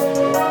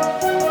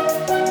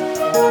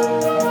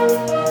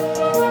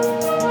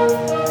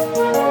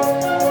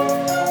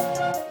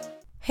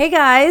Hey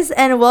guys,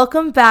 and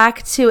welcome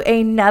back to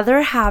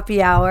another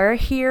happy hour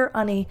here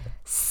on a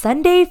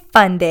Sunday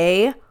fun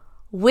day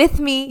with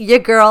me, your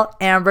girl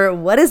Amber.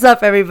 What is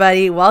up,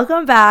 everybody?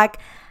 Welcome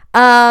back.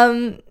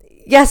 So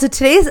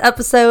today's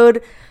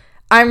episode,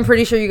 I'm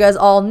pretty sure you guys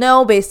all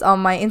know based on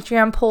my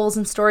Instagram polls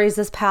and stories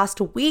this past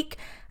week.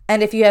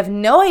 And if you have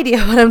no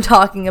idea what I'm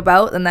talking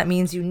about, then that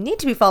means you need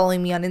to be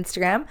following me on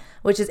Instagram,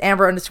 which is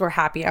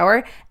Amber_happy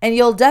hour. And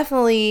you'll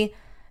definitely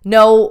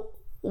know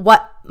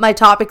what my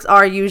topics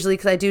are usually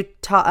because I do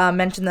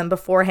mention them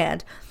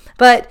beforehand.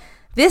 But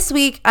this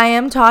week I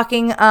am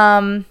talking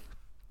about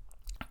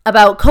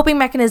coping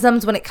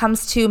mechanisms when it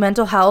comes to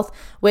mental health,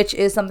 which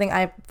is something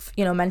I've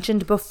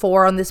mentioned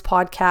before on this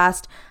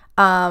podcast.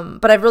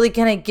 But I've really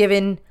kind of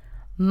given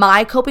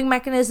my coping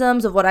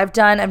mechanisms of what I've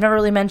done. I've never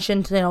really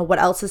mentioned what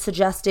else is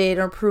suggested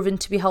or proven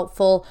to be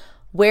helpful,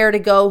 where to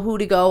go, who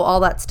to go,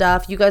 all that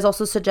stuff. You guys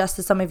also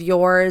suggested some of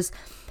yours,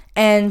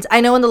 and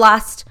I know in the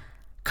last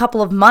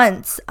couple of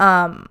months,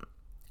 I've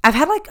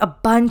had like a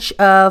bunch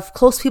of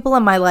close people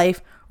in my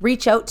life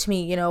reach out to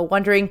me,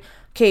 wondering,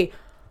 okay,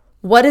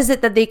 what is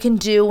it that they can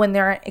do when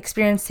they're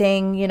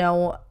experiencing,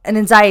 an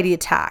anxiety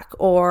attack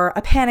or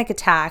a panic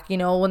attack,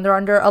 when they're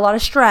under a lot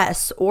of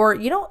stress or,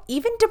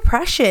 even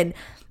depression.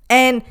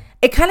 And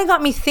it kind of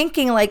got me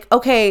thinking like,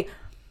 okay,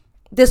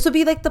 this would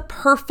be like the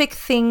perfect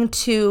thing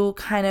to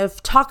kind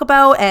of talk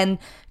about and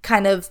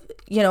kind of,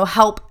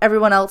 help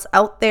everyone else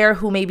out there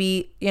who may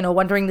be,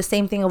 wondering the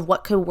same thing of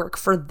what could work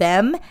for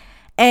them.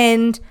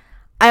 And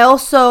I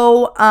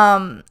also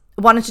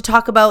wanted to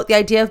talk about the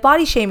idea of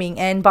body shaming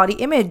and body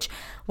image,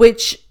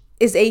 which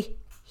is a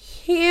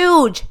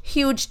huge,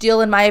 huge deal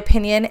in my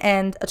opinion,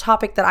 and a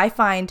topic that I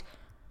find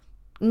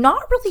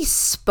not really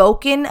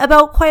spoken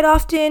about quite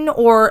often,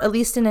 or at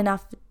least in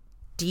enough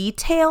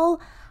detail.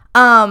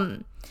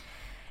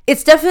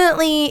 It's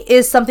definitely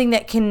is something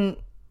that can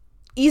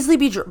easily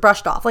be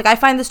brushed off. Like I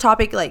find this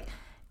topic, like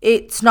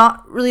it's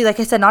not really, like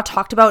I said, not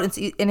talked about.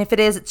 And if it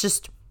is, it's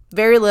just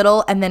very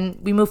little. And then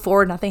we move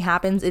forward, nothing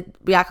happens.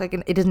 We act like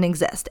it doesn't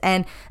exist.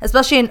 And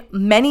especially in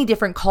many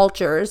different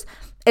cultures,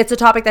 it's a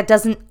topic that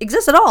doesn't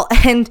exist at all.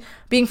 And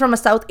being from a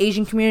South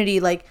Asian community,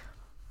 like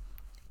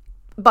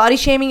body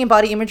shaming and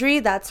body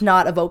imagery, that's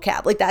not a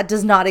vocab. Like that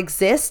does not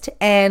exist.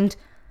 And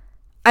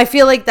I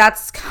feel like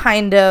that's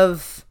kind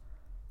of,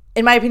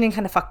 in my opinion,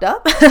 kind of fucked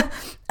up.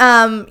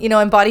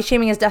 And body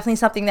shaming is definitely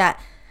something that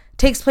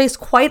takes place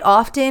quite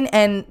often,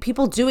 and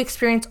people do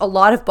experience a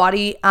lot of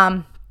body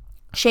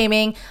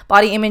shaming,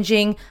 body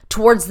imaging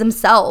towards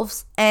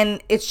themselves,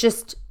 and it's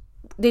just,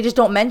 they just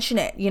don't mention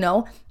it,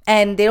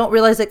 and they don't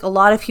realize like a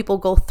lot of people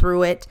go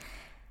through it.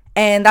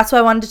 And that's why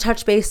I wanted to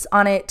touch base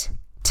on it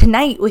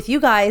tonight with you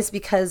guys,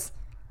 because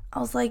I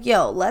was like,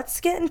 let's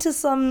get into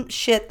some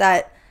shit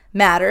that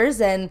matters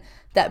and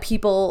that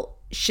people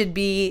should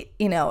be,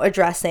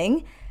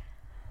 addressing.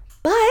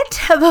 But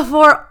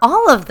before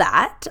all of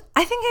that,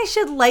 I think I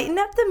should lighten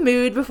up the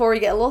mood before we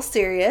get a little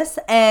serious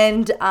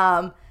and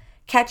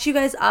catch you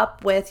guys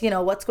up with,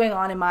 what's going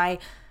on in my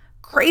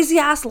crazy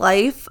ass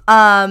life.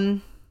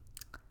 Because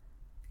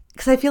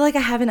I feel like I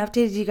haven't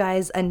updated you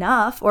guys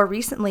enough or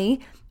recently.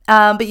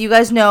 But you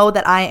guys know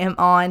that I am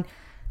on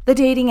the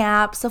dating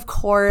apps, of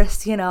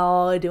course, doing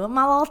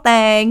my little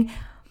thing.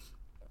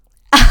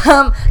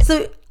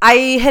 So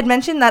I had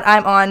mentioned that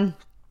I'm on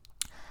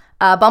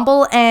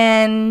Bumble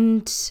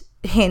and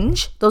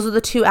Hinge. Those are the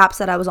two apps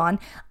that I was on.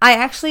 I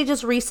actually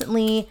just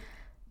recently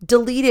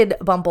deleted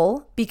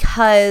Bumble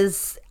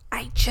because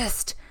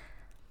there's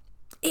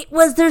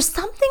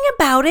something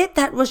about it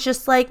that was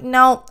just like,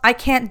 no, I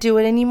can't do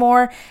it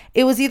anymore.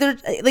 It was either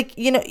like,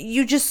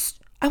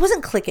 I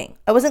wasn't clicking.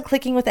 I wasn't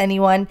clicking with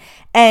anyone,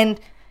 and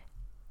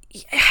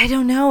I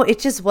don't know, it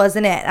just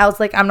wasn't it. I was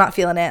like, I'm not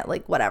feeling it,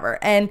 like whatever.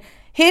 And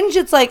Hinge,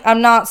 it's like,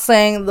 I'm not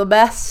saying the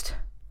best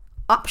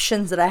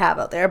options that I have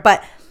out there,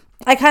 but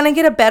I kind of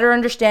get a better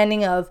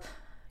understanding of,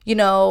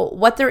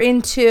 what they're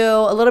into,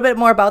 a little bit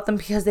more about them,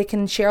 because they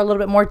can share a little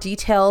bit more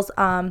details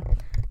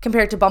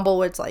compared to Bumble,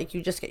 where it's like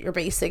you just get your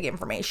basic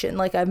information,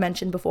 like I've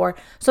mentioned before.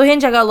 So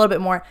Hinge, I got a little bit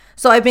more.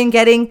 So I've been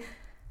getting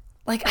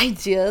like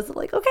ideas,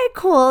 like, okay,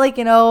 cool, like,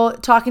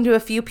 talking to a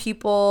few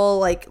people,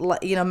 like,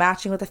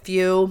 matching with a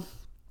few.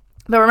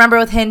 But remember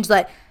with Hinge,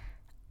 that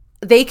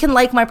they can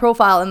like my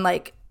profile, and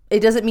like, it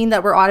doesn't mean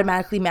that we're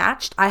automatically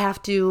matched. I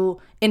have to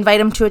invite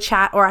them to a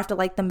chat, or I have to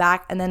like them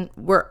back, and then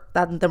we're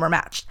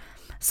matched.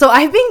 So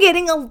I've been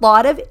getting a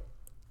lot of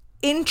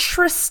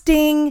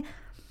interesting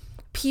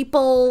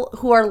people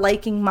who are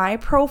liking my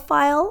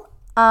profile.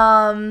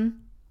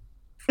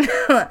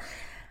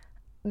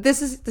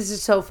 This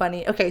is so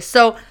funny. Okay,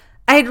 so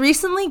I had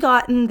recently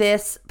gotten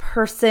this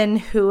person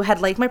who had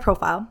liked my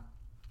profile,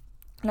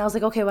 and I was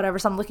like, okay, whatever.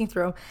 So I'm looking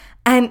through,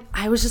 and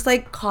I was just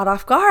like caught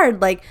off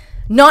guard, like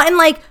not in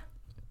like,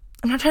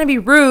 I'm not trying to be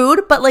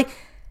rude, but like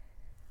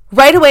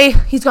right away,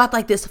 he's got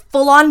like this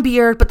full-on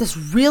beard, but this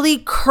really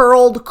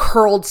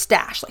curled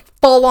stash, like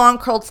full-on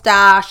curled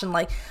stash, and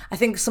like I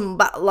think some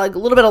like a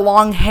little bit of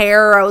long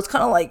hair. I was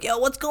kind of like, yo,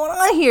 what's going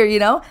on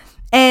here,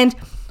 And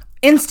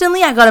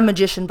instantly I got a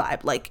magician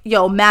vibe. Like,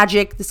 yo,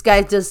 magic. This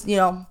guy does,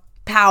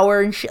 power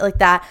and shit like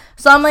that.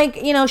 So I'm like,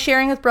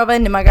 sharing with Brova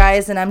and my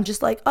guys, and I'm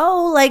just like,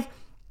 oh, like,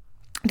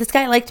 this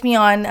guy liked me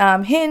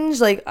on Hinge,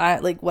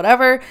 like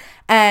whatever.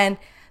 And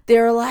they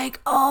were like,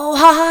 oh,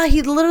 haha,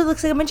 he literally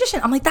looks like a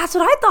magician. I'm like, that's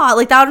what I thought.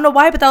 Like, I don't know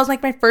why, but that was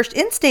like my first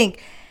instinct.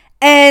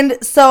 And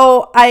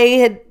so I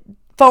had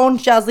phoned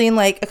Jasleen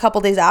like a couple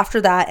days after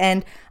that,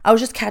 and I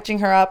was just catching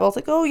her up. I was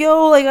like, oh,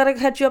 yo, like, I gotta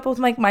catch you up with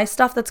like my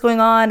stuff that's going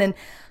on. And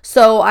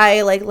so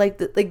I like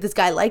this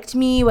guy liked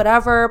me,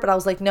 whatever, but I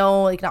was like,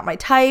 no, like, not my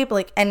type.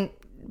 Like, and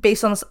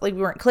based on this, like,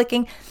 we weren't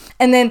clicking.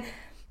 And then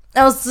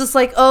I was just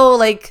like, oh,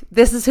 like,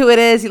 this is who it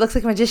is. He looks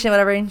like a magician,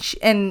 whatever.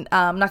 And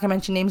I'm not gonna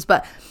mention names,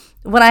 but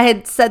when I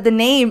had said the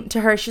name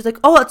to her, she's like,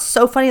 oh, it's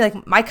so funny.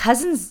 Like, my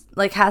cousin's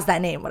like has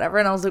that name, whatever.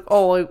 And I was like,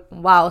 oh,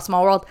 wow,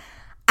 small world.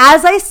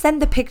 As I sent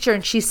the picture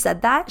and she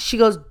said that, she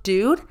goes,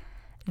 dude,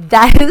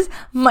 that is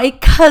my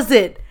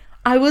cousin.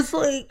 I was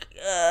like,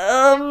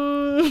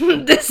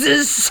 this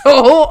is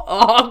so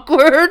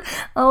awkward.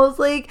 I was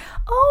like,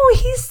 oh,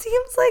 he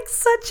seems like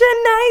such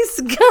a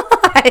nice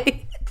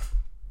guy.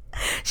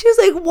 She was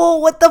like, whoa,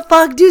 what the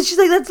fuck, dude? She's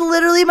like, that's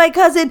literally my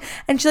cousin.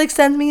 And she like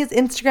sends me his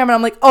Instagram, and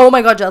I'm like, oh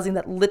my God, Jasleen,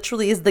 that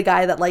literally is the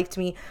guy that liked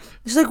me.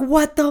 She's like,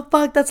 what the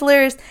fuck? That's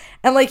hilarious.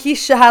 And like, he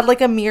had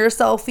like a mirror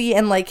selfie,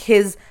 and like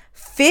his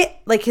fit,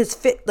 like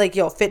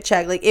fit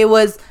check. Like, it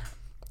was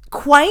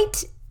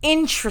quite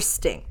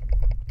interesting.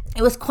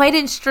 It was quite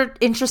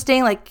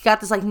interesting. Like, he got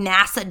this like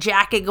NASA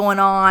jacket going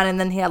on, and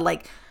then he had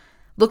like,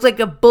 looked like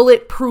a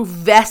bulletproof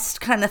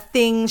vest kind of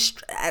thing.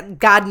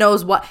 God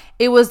knows what.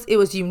 It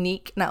was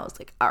unique. And I was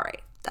like, all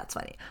right, that's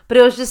funny. But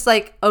it was just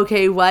like,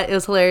 okay, what? It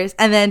was hilarious.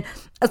 And then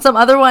some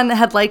other one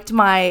had liked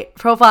my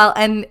profile,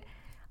 and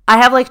I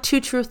have like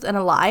 2 truths and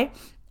a lie.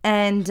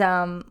 And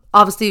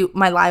obviously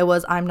my lie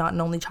was I'm not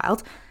an only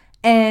child.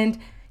 And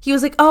he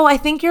was like, oh, I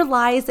think your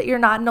lie is that you're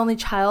not an only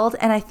child,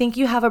 and I think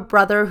you have a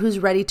brother who's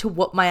ready to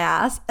whoop my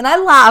ass. And I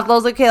laughed. I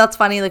was like, okay, that's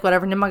funny. Like,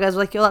 whatever. And then my guys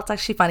were like, yo, that's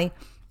actually funny.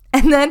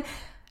 And then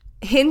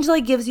Hinge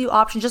like gives you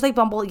options, just like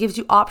Bumble, it gives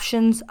you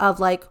options of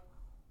like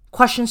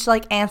questions to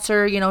like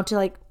answer, to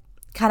like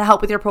kind of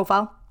help with your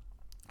profile.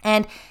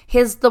 And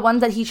the one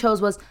that he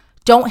chose was,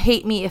 don't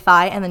hate me if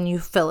I, and then you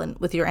fill in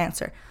with your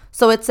answer.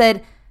 So it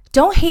said,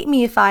 don't hate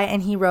me if I,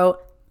 and he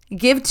wrote,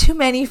 give too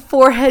many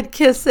forehead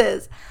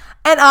kisses.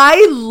 And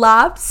I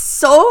laughed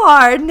so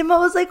hard. Nima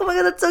was like, oh my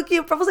God, that's so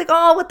cute. Bro was like,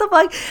 oh, what the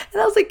fuck?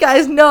 And I was like,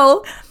 guys,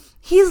 no.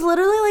 He's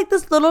literally like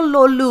this little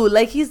lolu.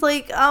 Like, he's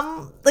like,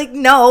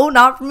 no,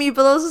 not for me.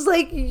 But I was just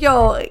like,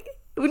 yo,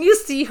 when you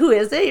see who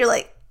is it, you're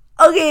like,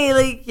 okay,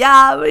 like,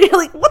 yeah. But you're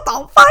like, what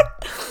the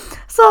fuck?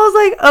 So I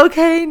was like,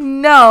 okay,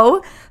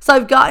 no. So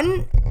I've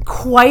gotten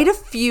quite a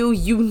few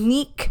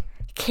unique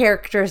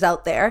characters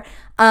out there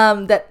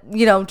that,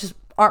 just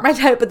aren't my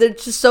type, but they're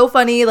just so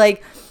funny.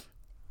 Like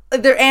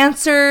their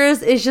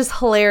answers is just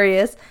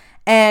hilarious.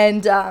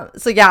 And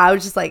so yeah, I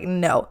was just like,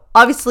 no.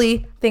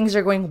 Obviously things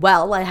are going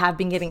well. I have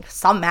been getting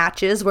some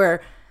matches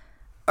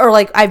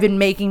I've been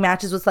making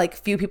matches with like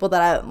few people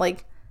that I'm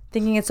like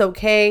thinking it's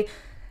okay.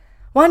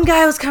 One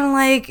guy was kind of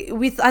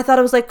like, I thought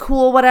it was like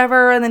cool,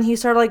 whatever. And then he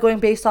started like going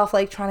based off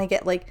like trying to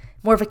get like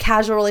more of a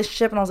casual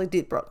relationship. And I was like,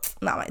 dude, bro,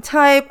 not my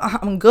type.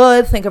 I'm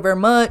good. Thank you very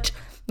much.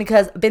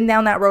 Because I've been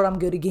down that road. I'm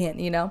good again,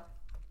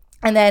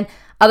 And then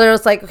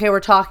others like, okay, we're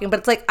talking. But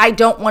it's like, I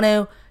don't want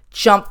to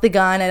jump the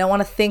gun. I don't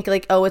want to think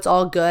like, oh, it's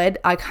all good.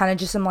 I kind of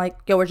just am like,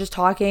 yo, we're just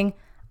talking.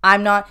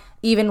 I'm not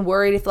even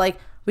worried if like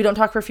we don't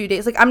talk for a few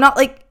days. Like, I'm not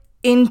like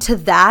into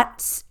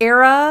that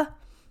era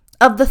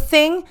of the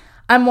thing.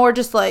 I'm more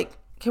just like,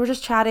 okay, we're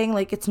just chatting.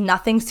 Like, it's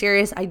nothing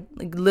serious. I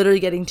like literally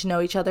getting to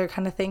know each other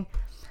kind of thing.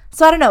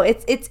 So I don't know.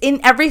 It's in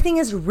everything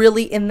is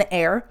really in the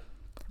air.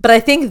 But I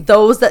think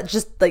those that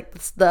just like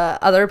the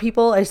other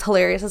people is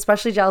hilarious,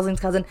 especially Jasleen's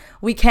cousin.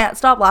 We can't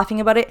stop laughing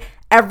about it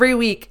every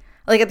week.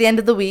 Like at the end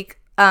of the week,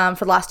 for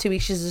the last 2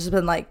 weeks, she's just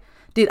been like,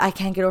 dude, I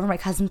can't get over my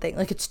cousin thing.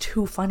 Like, it's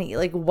too funny.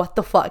 Like, what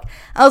the fuck?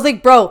 I was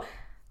like, bro,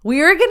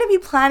 we are going to be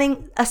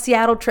planning a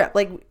Seattle trip.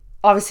 Like,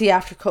 obviously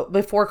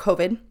before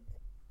COVID.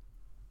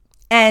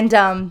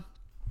 And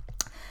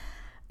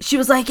she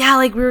was like, yeah,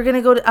 like we were going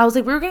to go to, I was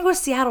like, we were going to go to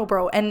Seattle,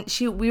 bro. And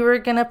we were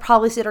going to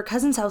probably stay at her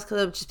cousin's house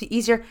because it would just be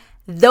easier.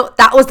 Though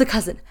that was the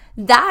cousin.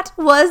 That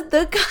was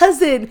the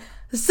cousin.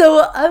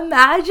 So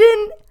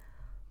imagine,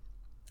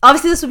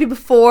 obviously this would be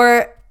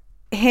before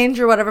Hinge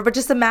or whatever, but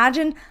just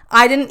imagine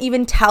I didn't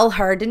even tell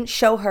her, didn't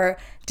show her,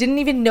 didn't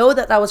even know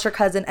that was her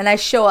cousin. And I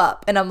show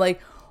up and I'm like,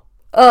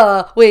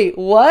 wait,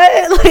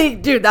 what?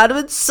 Like, dude, that would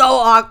have been so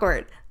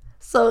awkward.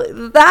 So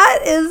that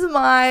is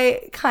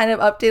my kind of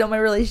update on my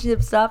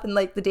relationship stuff and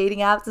like the dating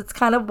apps. It's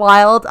kind of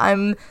wild.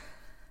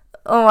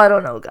 I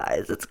don't know,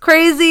 guys. It's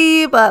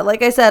crazy, but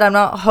like I said, I'm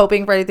not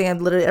hoping for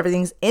anything. Literally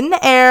everything's in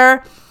the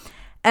air.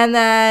 And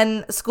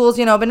then school's,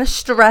 been a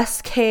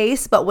stress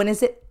case, but when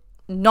is it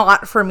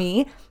not for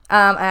me?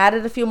 I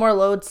added a few more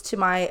loads to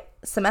my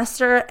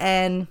semester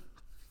and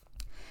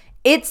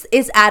it's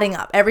adding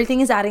up. Everything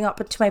is adding up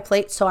to my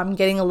plate. So I'm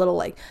getting a little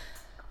like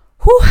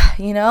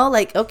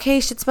like, okay,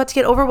 shit's about to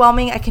get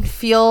overwhelming. I can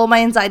feel my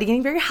anxiety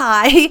getting very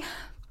high,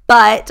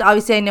 but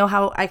obviously I know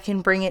how I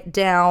can bring it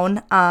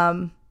down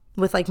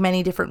with like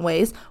many different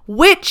ways,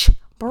 which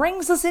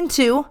brings us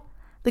into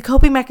the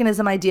coping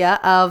mechanism idea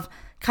of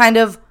kind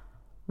of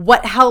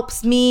what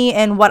helps me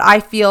and what I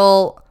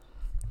feel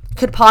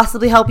could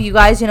possibly help you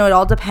guys. It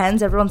all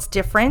depends. Everyone's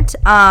different.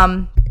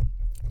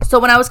 So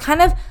when I was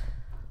kind of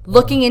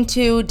looking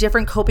into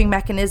different coping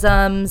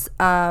mechanisms,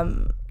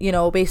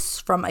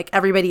 based from like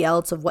everybody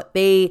else of what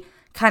they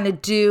kind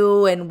of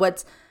do and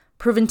what's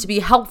proven to be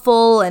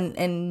helpful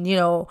and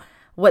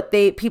what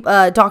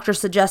doctors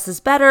suggest is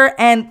better.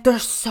 And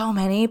there's so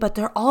many, but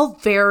they're all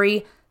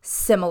very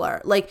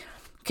similar. Like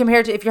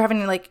compared to if you're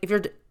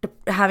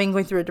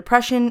going through a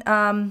depression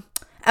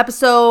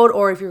episode,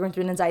 or if you're going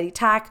through an anxiety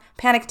attack,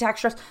 panic attack,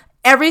 stress,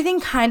 everything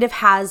kind of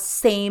has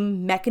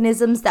same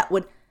mechanisms that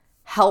would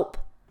help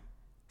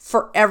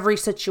for every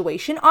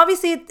situation.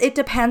 Obviously, it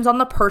depends on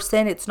the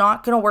person. It's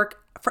not going to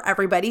work for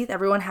everybody.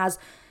 Everyone has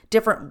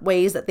different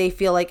ways that they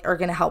feel like are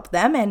going to help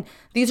them. And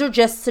these are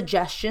just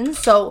suggestions.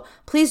 So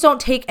please don't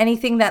take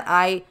anything that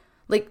I'm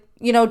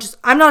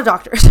not a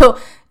doctor. So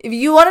if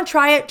you want to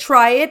try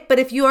it. But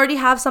if you already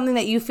have something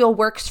that you feel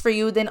works for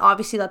you, then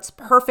obviously that's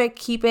perfect.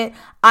 Keep it.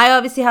 I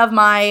obviously have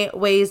my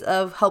ways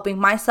of helping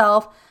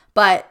myself,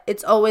 but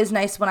it's always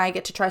nice when I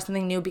get to try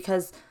something new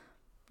because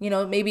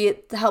maybe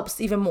it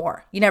helps even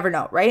more. You never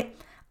know, right?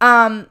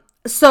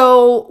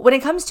 So when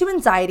it comes to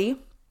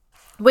anxiety,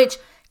 which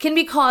can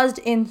be caused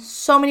in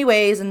so many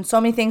ways and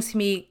so many things can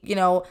be,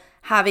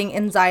 having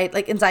anxiety,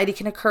 like anxiety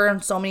can occur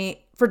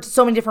for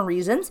so many different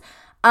reasons.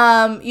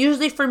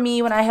 Usually for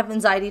me, when I have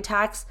anxiety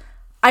attacks,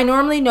 I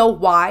normally know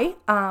why.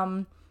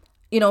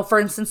 For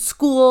instance,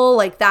 school,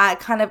 like that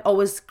kind of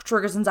always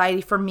triggers anxiety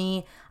for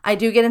me. I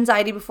do get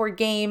anxiety before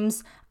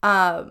games.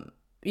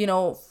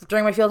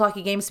 During my field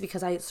hockey games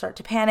because I start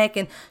to panic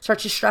and start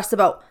to stress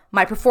about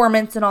my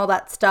performance and all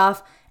that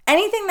stuff.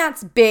 Anything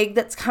that's big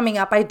that's coming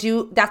up,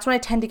 that's when I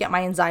tend to get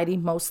my anxiety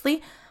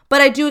mostly.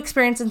 But I do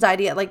experience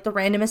anxiety at like the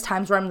randomest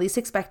times where I'm least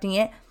expecting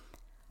it.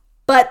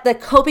 But the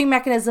coping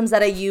mechanisms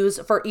that I use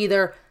for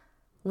either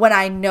when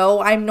I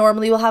know I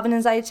normally will have an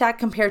anxiety attack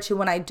compared to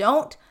when I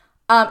don't,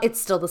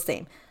 it's still the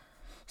same.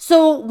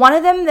 So one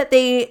of them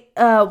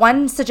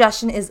one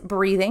suggestion is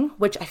breathing,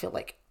 which I feel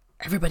like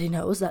everybody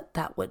knows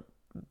that would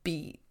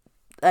be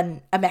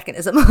a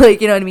mechanism,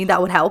 like, you know what I mean?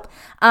 That would help.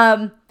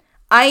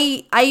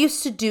 I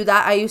used to do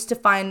that. I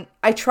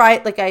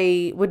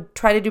would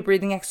try to do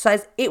breathing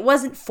exercise. It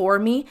wasn't for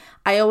me.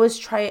 I always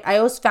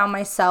found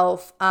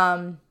myself,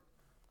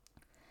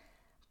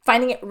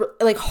 finding it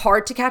like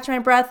hard to catch my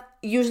breath.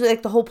 Usually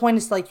like the whole point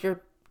is like to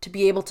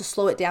be able to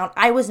slow it down.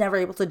 I was never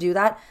able to do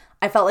that.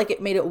 I felt like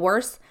it made it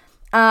worse.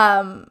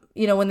 When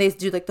they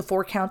do like the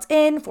 4 counts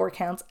in, 4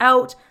 counts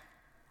out,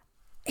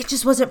 it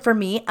just wasn't for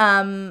me.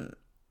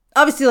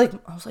 Obviously, like,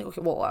 I was like,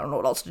 okay, well, I don't know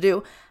what else to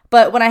do.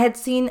 But when I had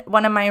seen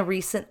one of my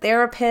recent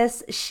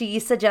therapists, she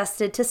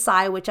suggested to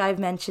sigh, which I've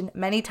mentioned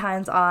many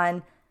times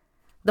on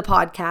the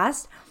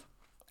podcast.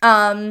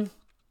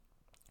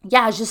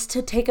 Just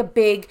to take a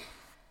big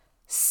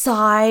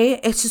sigh.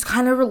 It just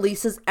kind of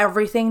releases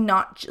everything,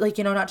 not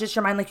just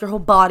your mind, like your whole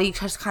body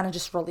just kind of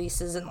just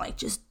releases and like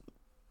just,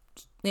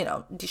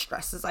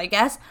 de-stresses, I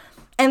guess.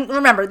 And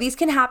remember, these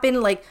can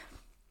happen, like,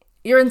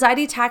 your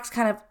anxiety attacks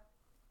kind of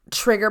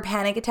trigger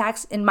panic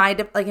attacks in my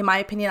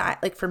opinion.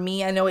 For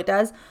me, I know it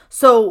does.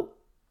 So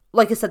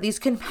like I said, these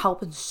can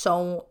help in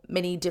so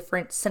many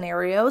different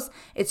scenarios.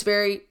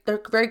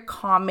 They're very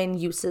common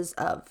uses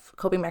of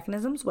coping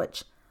mechanisms,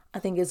 which I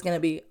think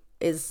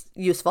is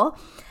useful.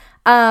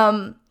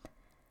 Another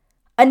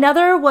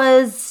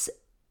was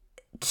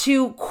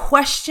to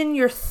question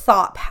your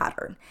thought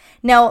pattern.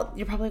 Now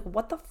you're probably like,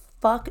 what the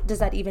fuck does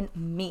that even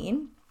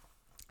mean?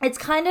 It's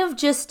kind of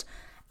just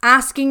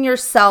asking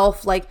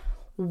yourself, like,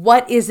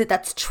 what is it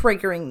that's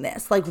triggering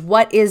this? Like,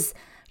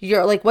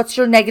 what's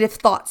your negative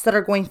thoughts that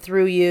are going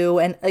through you?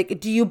 And like,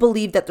 do you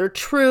believe that they're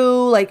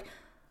true? Like,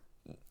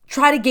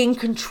 try to gain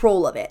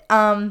control of it.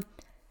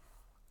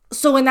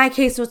 So in that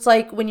case, it's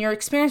like when you're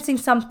experiencing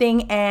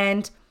something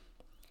and,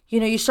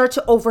 you start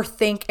to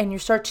overthink and you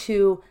start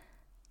to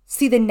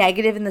see the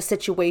negative in the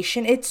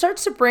situation, it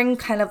starts to bring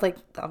kind of like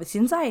obviously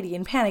anxiety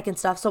and panic and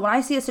stuff. So when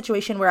I see a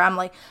situation where I'm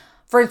like,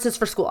 for instance,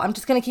 for school, I'm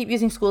just going to keep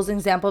using school as an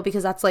example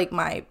because that's like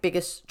my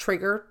biggest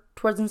trigger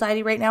towards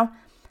anxiety right now.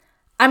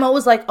 I'm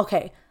always like,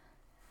 okay,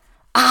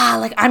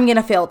 I'm going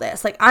to fail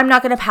this. Like, I'm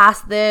not going to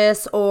pass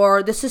this,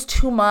 or this is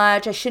too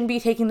much. I shouldn't be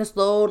taking this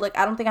load. Like,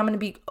 I don't think I'm going to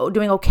be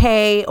doing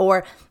okay,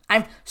 or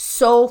I'm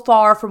so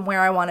far from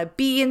where I want to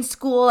be in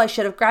school. I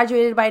should have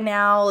graduated by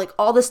now, like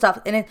all this stuff.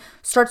 And it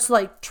starts to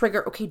like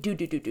trigger, okay, do.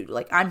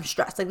 Like, I'm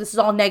stressed. Like, this is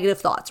all negative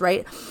thoughts,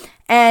 right?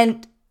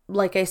 And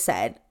like I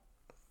said,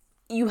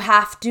 you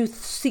have to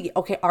see,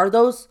 okay, are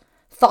those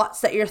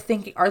thoughts that you're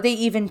thinking, are they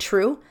even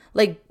true?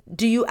 Like,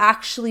 do you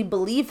actually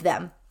believe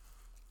them?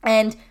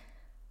 And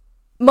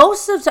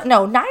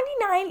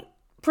 99%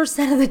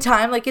 of the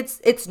time, like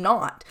it's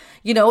not,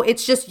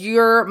 it's just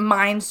your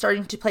mind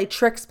starting to play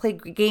tricks, play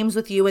games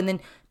with you, and then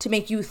to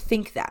make you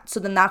think that. So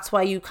then that's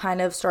why you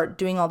kind of start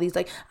doing all these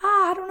like,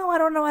 I don't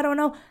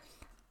know.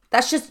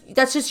 That's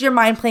just your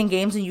mind playing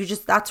games. And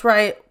that's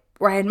where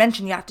I had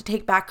mentioned you have to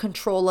take back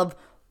control of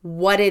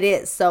what it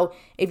is. So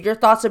if your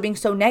thoughts are being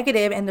so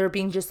negative and they're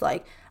being just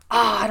like,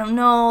 I don't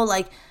know,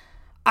 like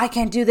I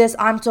can't do this,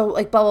 I'm so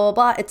like blah, blah,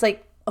 blah. It's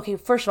like, okay,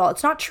 first of all,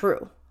 it's not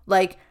true.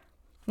 Like,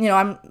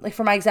 I'm like,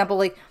 for my example,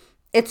 like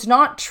it's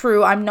not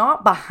true. I'm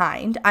not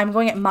behind. I'm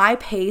going at my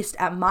pace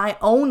at my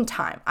own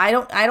time. I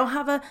don't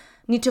have a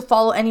need to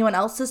follow anyone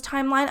else's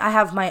timeline. I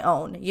have my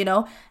own,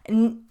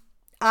 and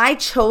I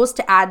chose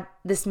to add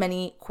this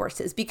many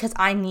courses because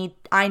I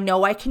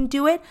know I can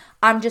do it.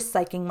 I'm just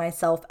psyching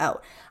myself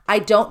out.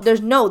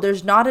 There's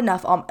not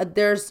enough,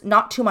 there's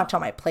not too much on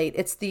my plate.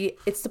 It's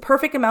the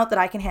perfect amount that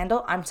I can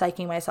handle. I'm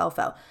psyching myself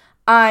out.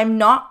 I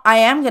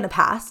am going to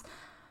pass.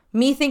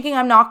 Me thinking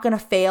I'm not going to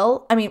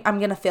fail, I'm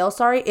going to fail,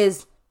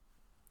 is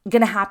going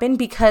to happen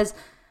because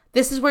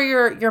this is where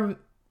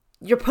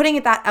you're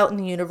putting that out in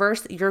the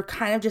universe. You're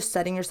kind of just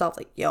setting yourself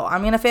like, yo,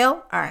 I'm going to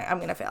fail. All right, I'm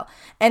going to fail.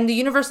 And the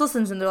universe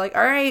listens and they're like,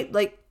 all right,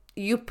 like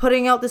you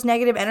putting out this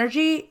negative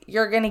energy,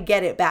 you're going to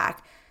get it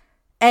back.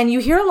 And you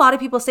hear a lot of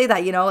people say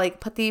that, like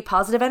put the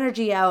positive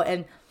energy out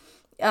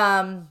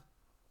and,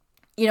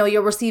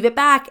 you'll receive it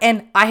back.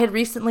 And I had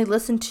recently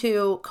listened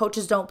to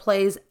Coaches Don't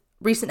Play's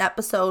recent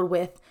episode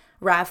with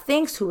Rav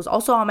Thinks, who was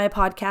also on my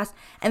podcast,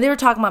 and they were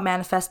talking about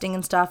manifesting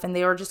and stuff, and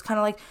they were just kind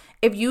of like,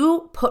 if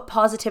you put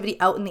positivity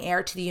out in the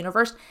air to the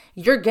universe,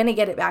 you're going to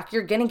get it back.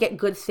 You're going to get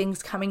good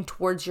things coming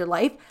towards your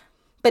life.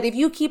 But if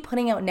you keep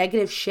putting out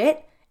negative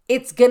shit,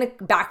 it's going to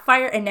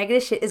backfire and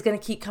negative shit is going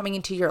to keep coming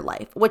into your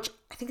life, which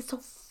I think is so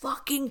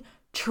fucking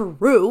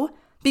true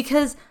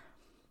because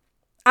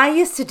I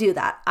used to do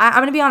that. I'm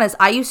going to be honest.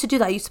 I used to do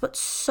that. I used to put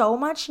so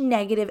much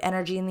negative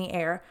energy in the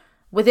air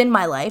within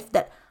my life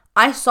that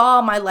I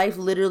saw my life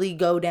literally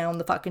go down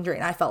the fucking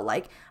drain. I felt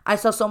like I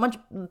saw so much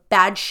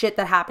bad shit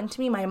that happened to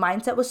me. My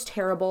mindset was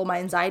terrible. My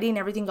anxiety and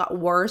everything got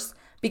worse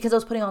because I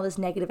was putting all this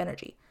negative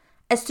energy.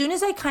 As soon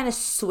as I kind of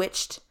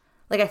switched,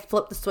 like I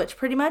flipped the switch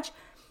pretty much,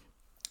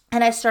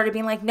 and I started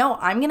being like, no,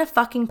 I'm going to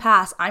fucking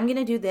pass. I'm going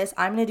to do this.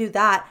 I'm going to do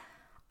that.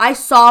 I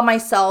saw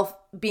myself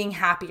being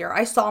happier.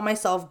 I saw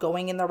myself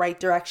going in the right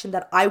direction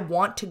that I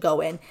want to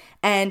go in.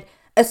 And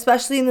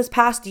especially in this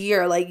past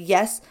year, like,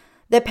 yes,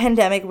 the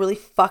pandemic really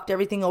fucked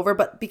everything over,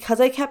 but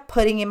because I kept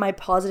putting in my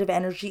positive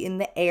energy in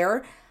the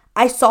air,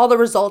 I saw the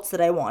results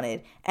that I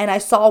wanted, and I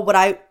saw what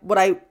I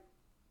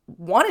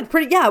wanted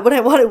pretty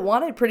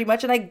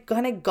much, and I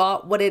kind of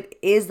got what it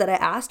is that I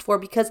asked for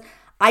because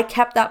I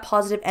kept that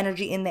positive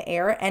energy in the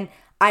air and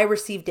I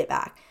received it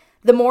back.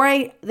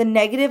 The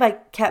negative I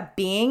kept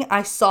being,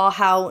 I saw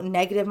how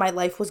negative my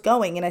life was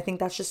going, and I think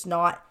that's just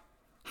not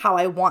how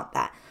I want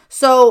that.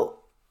 So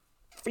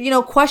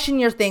question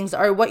your things,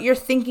 or what you're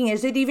thinking,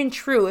 is it even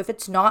true? If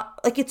it's not,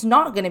 like, it's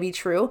not going to be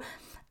true.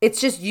 It's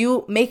just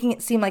you making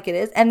it seem like it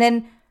is. And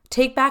then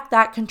take back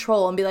that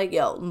control and be like,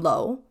 yo,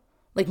 low.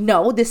 Like,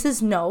 no, this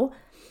is no.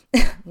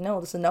 No,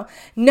 this is no.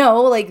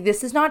 No, like,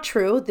 this is not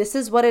true. This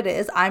is what it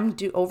is. I'm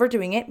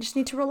overdoing it. Just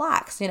need to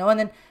relax, and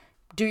then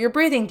do your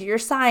breathing, do your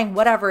sighing,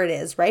 whatever it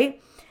is, right?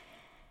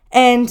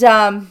 And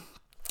so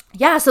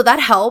that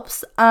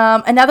helps.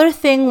 Another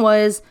thing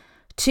was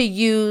to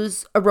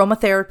use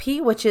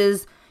aromatherapy, which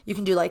is you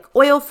can do like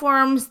oil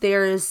forms.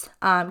 There's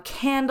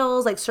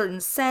candles, like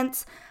certain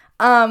scents.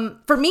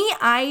 For me,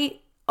 I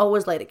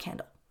always light a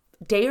candle,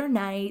 day and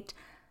night.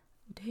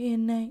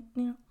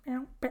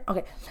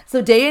 Okay,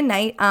 so day and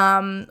night,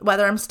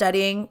 whether I'm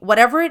studying,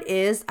 whatever it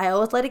is, I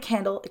always light a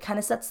candle. It kind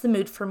of sets the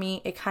mood for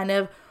me. It kind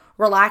of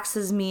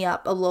relaxes me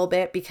up a little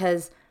bit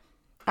because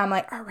I'm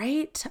like, all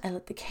right, I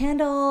lit the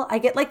candle. I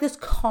get like this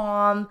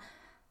calm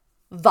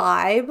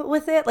vibe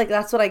with it. Like,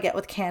 that's what I get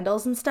with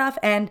candles and stuff.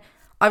 And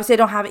obviously I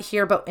don't have it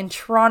here, but in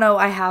Toronto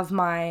I have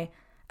my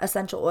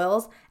essential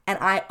oils and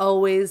I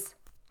always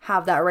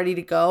have that ready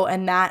to go,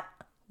 and that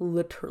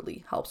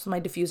literally helps with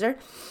my diffuser.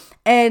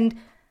 And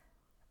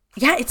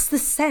yeah, it's the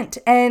scent.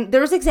 And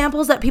there's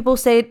examples that people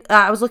say,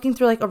 I was looking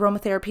through like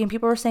aromatherapy, and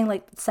people were saying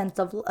like the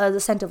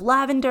scent of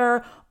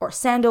lavender or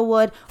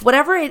sandalwood,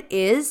 whatever it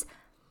is,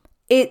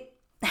 it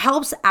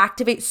helps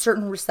activate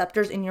certain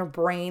receptors in your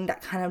brain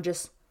that kind of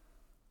just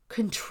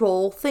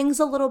control things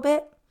a little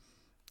bit.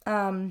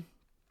 So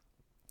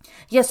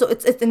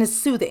it's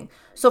soothing.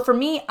 So for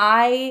me,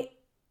 I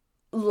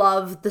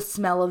love the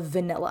smell of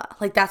vanilla.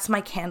 Like, that's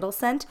my candle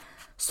scent.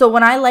 So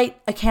when I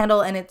light a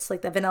candle and it's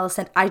like the vanilla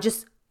scent, I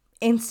just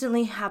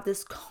instantly have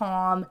this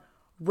calm,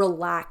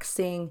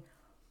 relaxing,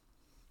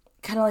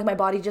 kind of like my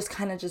body just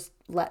kind of just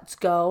lets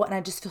go, and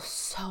I just feel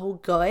so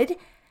good.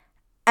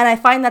 And I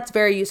find that's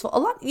very useful. A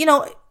lot,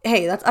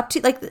 hey, that's up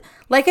to,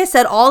 like I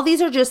said, all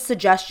these are just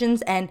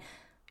suggestions, and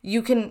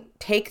you can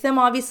take them.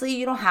 Obviously,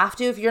 you don't have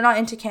to if you're not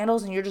into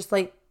candles and you're just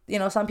like,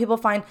 some people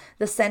find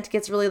the scent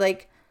gets really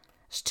like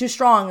too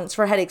strong and it's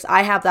for headaches.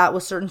 I have that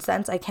with certain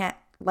scents. I can't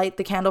light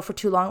the candle for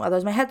too long,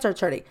 otherwise my head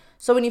starts hurting.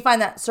 So when you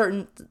find that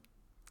certain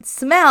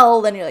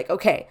smell, then you're like,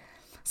 okay.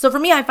 So for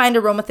me, I find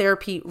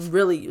aromatherapy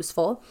really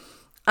useful.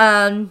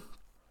 Another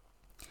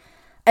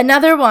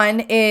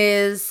one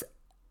is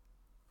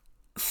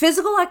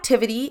physical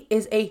activity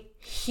is a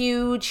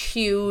huge,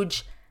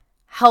 huge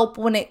help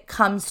when it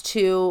comes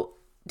to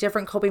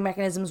different coping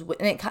mechanisms when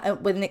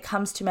it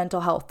comes to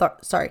mental health.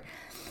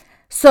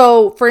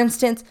 So for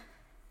instance,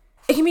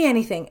 it can be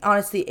anything.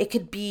 Honestly, it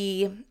could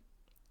be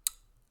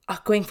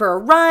going for a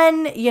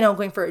run,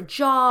 going for a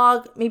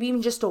jog, maybe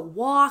even just a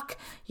walk.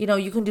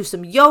 You can do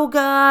some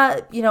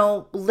yoga,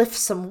 lift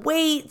some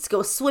weights,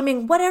 go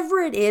swimming, whatever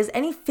it is,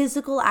 any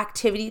physical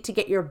activity to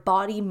get your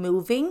body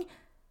moving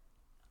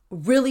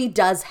really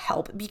does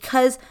help,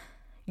 because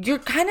you're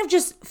kind of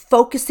just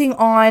focusing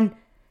on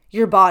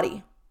your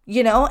body,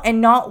 and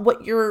not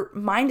what your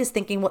mind is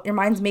thinking, what your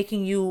mind's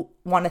making you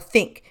want to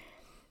think.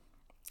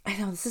 I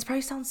know this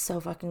probably sounds so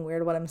fucking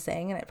weird what I'm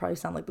saying, and it probably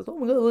sounds like this, oh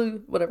my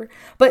God, whatever.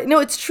 But no,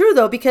 it's true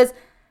though, because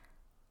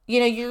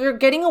you're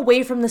getting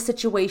away from the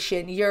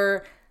situation.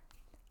 You're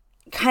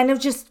kind of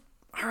just,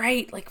 all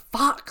right, like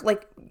fuck,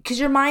 like, because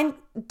your mind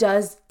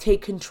does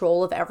take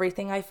control of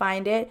everything, I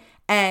find it,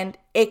 and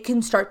it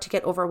can start to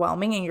get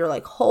overwhelming, and you're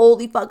like,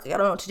 holy fuck, like, I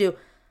don't know what to do.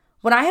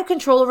 When I have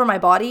control over my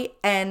body,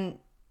 and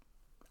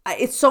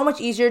it's so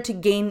much easier to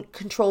gain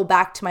control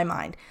back to my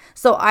mind.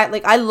 So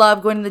I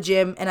love going to the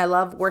gym, and I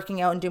love working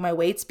out and doing my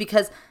weights,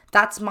 because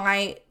that's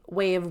my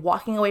way of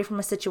walking away from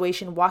a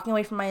situation, walking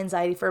away from my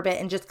anxiety for a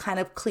bit, and just kind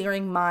of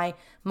clearing my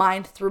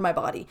mind through my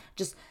body.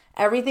 Just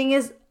everything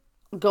is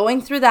going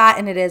through that,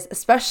 and it is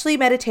especially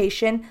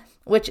meditation,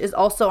 which is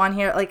also on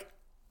here. Like,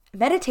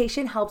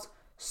 meditation helps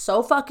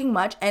so fucking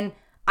much, and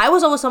I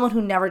was always someone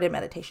who never did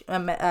meditation.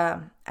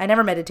 I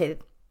never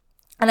meditated,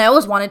 and I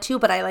always wanted to,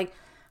 but I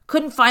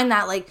couldn't find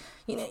that,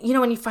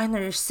 when you find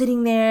that you're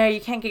sitting there,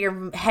 you can't get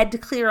your head to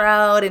clear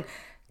out, and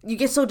you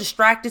get so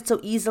distracted so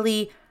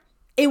easily.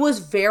 It was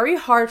very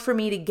hard for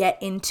me to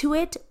get into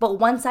it, but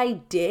once I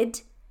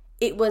did,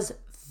 it was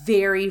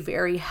very,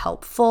 very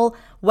helpful.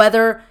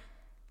 Whether,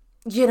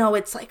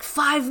 it's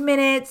 5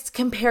 minutes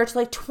compared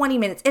to 20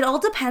 minutes. It all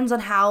depends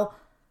on how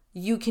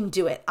you can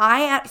do it.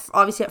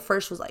 Obviously at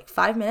first was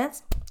 5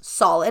 minutes,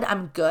 solid,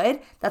 I'm good.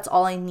 That's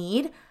all I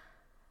need.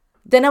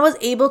 Then I was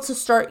able to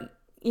start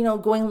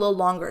going a little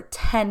longer,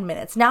 10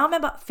 minutes. Now I'm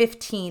about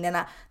 15,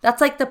 and that's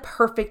the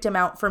perfect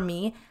amount for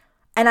me.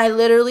 And I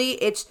literally,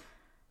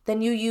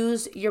 then you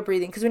use your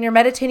breathing, because when you're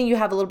meditating, you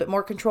have a little bit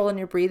more control in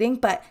your breathing,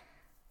 but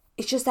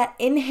it's just that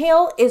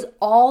inhale is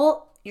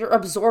all, you're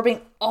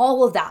absorbing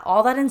all of that,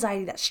 all that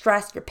anxiety, that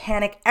stress, your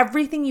panic,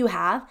 everything you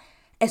have.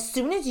 As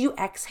soon as you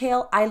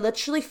exhale, I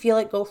literally feel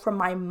it go from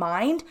my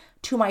mind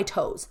to my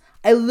toes.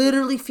 I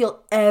literally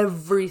feel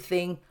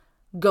everything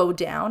go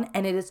down,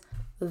 and it is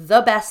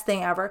the best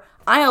thing ever.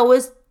 I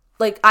always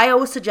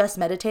suggest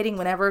meditating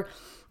whenever,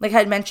 I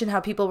had mentioned how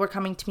people were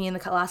coming to me in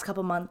the last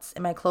couple months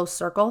in my close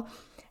circle,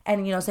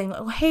 and saying,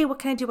 oh, hey, what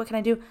can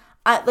I do?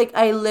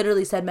 I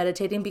literally said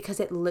meditating, because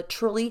it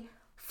literally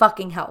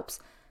fucking helps.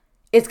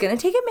 It's gonna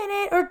take a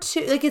minute or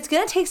two, it's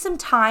gonna take some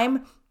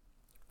time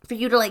for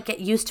you to get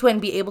used to it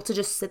and be able to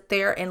just sit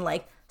there in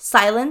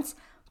silence,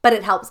 but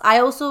it helps. I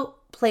also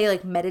play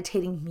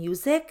meditating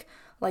music,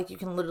 you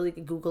can literally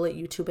Google it,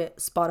 YouTube it,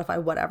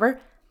 Spotify, whatever.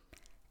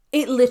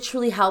 It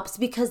literally helps,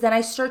 because then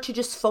I start to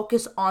just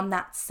focus on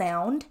that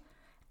sound,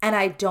 and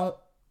I don't,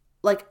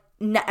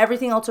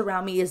 everything else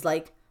around me is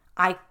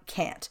I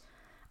can't.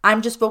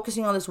 I'm just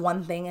focusing on this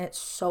one thing, and it's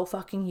so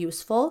fucking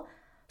useful.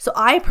 So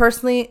I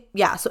personally,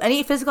 so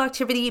any physical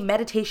activity,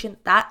 meditation,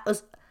 that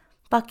was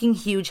fucking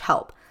huge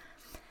help.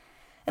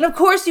 And of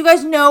course, you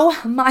guys know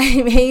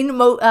my main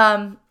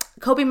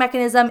coping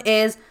mechanism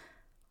is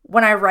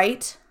when I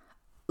write.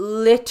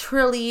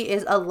 Literally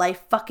is a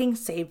life fucking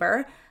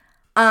saver.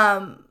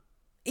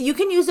 You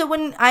can use it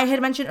when I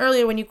had mentioned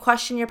earlier, when you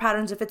question your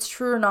patterns, if it's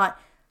true or not,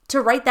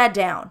 to write that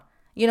down.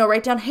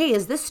 Write down, hey,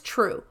 is this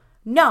true?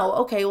 No.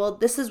 Okay, well,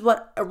 this is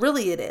what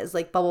really it is,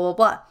 blah, blah, blah,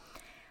 blah.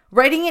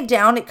 Writing it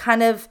down, it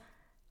kind of,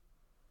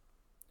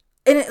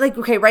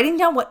 writing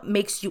down what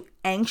makes you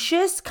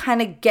anxious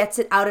kind of gets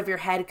it out of your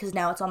head, because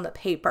now it's on the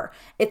paper.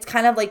 It's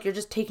kind of you're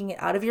just taking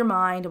it out of your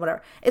mind or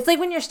whatever. It's like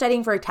when you're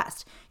studying for a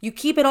test. You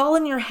keep it all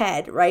in your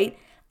head, right?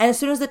 And as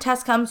soon as the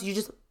test comes, you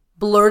just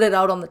blurt it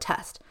out on the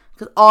test.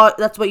 Because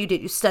that's what you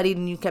did. You studied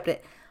and you kept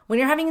it. When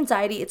you're having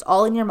anxiety, it's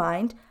all in your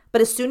mind. But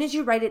as soon as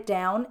you write it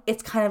down,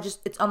 it's kind of just,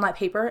 it's on that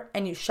paper,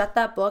 and you shut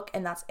that book,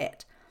 and that's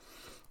it.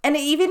 And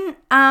even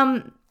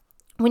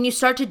when you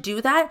start to do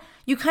that,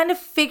 you kind of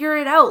figure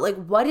it out.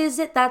 What is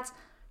it that's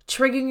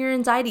triggering your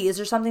anxiety? Is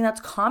there something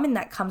that's common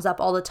that comes up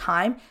all the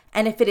time?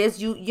 And if it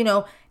is,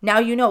 now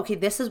okay,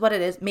 this is what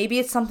it is. Maybe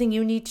it's something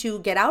you need to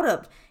get out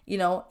of.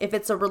 If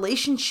it's a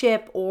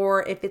relationship,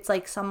 or if it's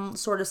some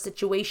sort of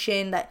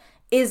situation that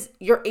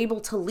you're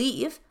able to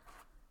leave,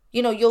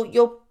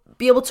 you'll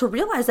be able to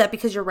realize that,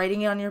 because you're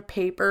writing it on your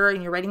paper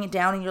and you're writing it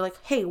down, and you're like,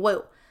 hey,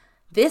 whoa,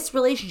 this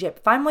relationship,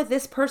 if I'm with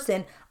this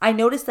person, I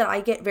notice that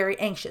I get very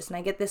anxious, and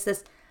I get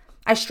this,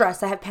 I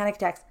stress, I have panic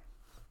attacks.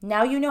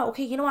 Now you know,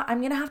 okay, you know what? I'm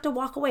going to have to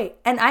walk away.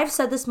 And I've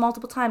said this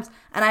multiple times,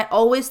 and I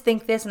always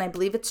think this, and I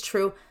believe it's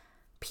true.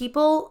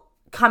 People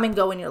come and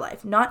go in your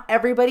life. Not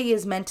everybody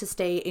is meant to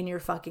stay in your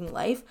fucking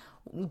life.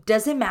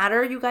 Doesn't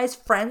matter, you guys,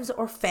 friends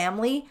or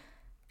family.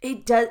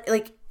 It does,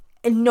 like,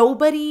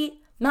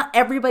 not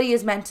everybody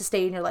is meant to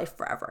stay in your life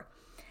forever.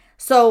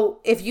 So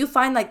if you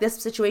find like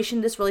this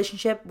situation, this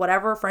relationship,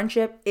 whatever,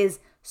 friendship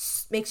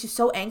makes you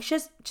so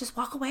anxious, just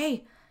walk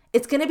away.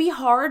 It's going to be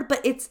hard,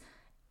 but it's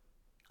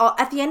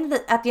at the end of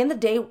the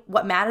day,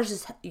 what matters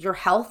is your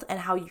health and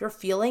how you're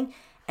feeling.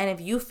 And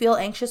if you feel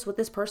anxious with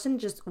this person,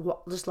 just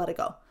let it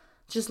go.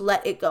 Just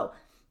let it go.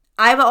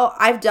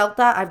 I've dealt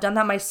that. I've done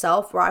that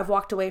myself, where I've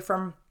walked away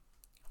from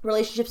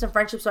relationships and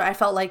friendships where I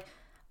felt like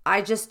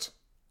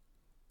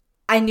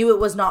I knew it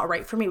was not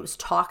right for me. It was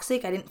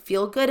toxic. I didn't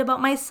feel good about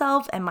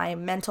myself, and my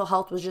mental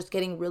health was just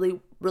getting really,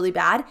 really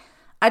bad.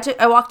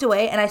 I walked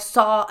away, and I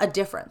saw a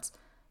difference.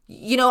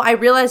 I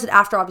realized it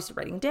after obviously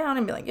writing it down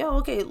and being like, yo,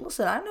 okay,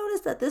 listen, I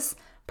noticed that this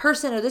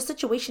person or this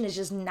situation is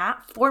just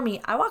not for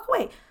me. I walk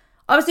away.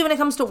 Obviously, when it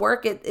comes to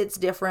work, it's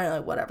different,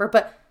 like whatever,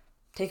 but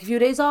take a few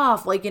days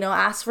off, like,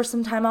 ask for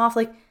some time off.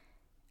 Like,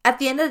 at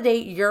the end of the day,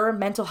 your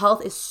mental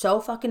health is so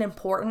fucking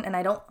important, and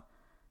I don't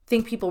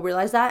think people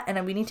realize that,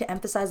 and we need to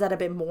emphasize that a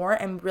bit more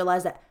and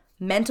realize that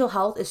mental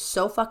health is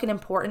so fucking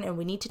important, and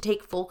we need to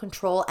take full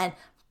control and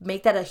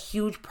make that a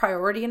huge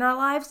priority in our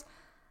lives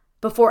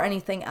before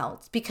anything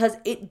else, because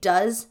it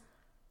does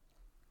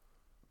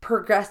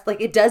progress, like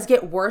it does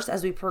get worse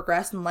as we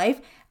progress in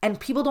life, and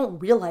people don't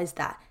realize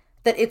that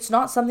it's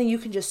not something you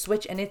can just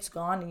switch and it's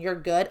gone and you're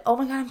good. Oh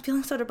my God, I'm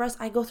feeling so depressed.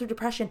 I go through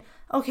depression.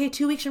 Okay,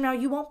 2 weeks from now,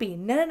 you won't be.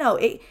 No.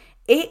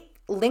 It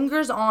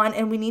lingers on,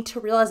 and we need to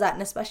realize that.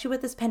 And especially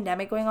with this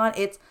pandemic going on,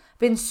 it's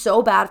been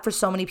so bad for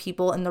so many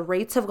people, and the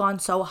rates have gone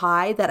so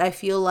high that I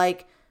feel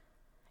like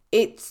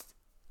it's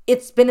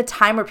been a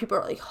time where people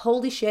are like,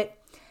 holy shit,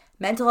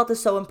 mental health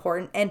is so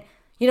important. And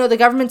the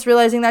government's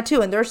realizing that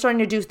too, and they're starting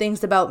to do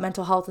things about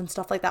mental health and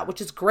stuff like that,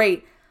 which is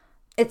great.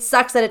 It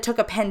sucks that it took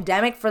a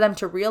pandemic for them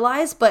to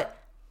realize, but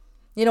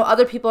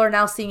other people are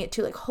now seeing it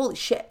too, like, holy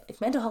shit,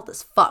 like mental health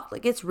is fucked.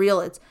 Like, it's real,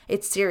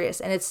 it's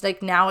serious, and it's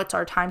like now it's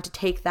our time to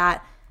take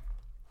that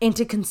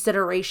into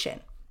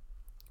consideration.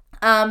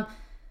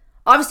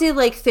 Obviously,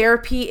 like,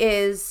 therapy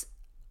is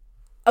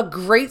a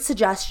great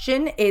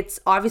suggestion. It's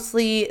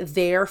obviously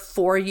there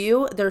for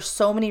you. There's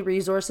so many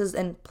resources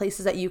and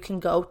places that you can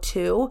go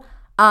to.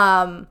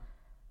 I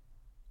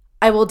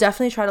will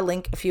definitely try to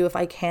link a few if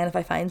I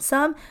find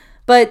some,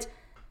 but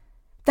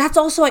that's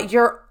also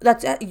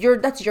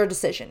that's your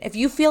decision. If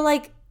you feel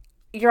like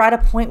you're at a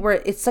point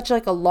where it's such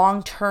like a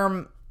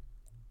long-term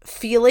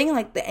feeling,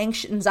 like the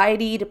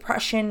anxiety,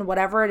 depression,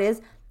 whatever it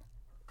is,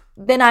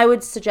 then I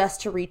would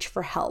suggest to reach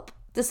for help.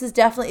 It's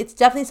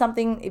definitely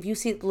something, if you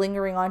see it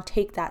lingering on,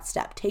 take that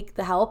step, take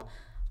the help.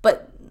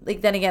 But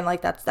like, then again,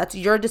 like that's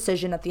your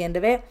decision at the end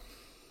of it.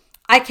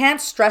 I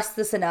can't stress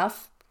this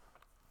enough.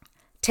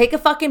 Take a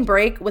fucking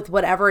break with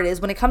whatever it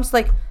is. When it comes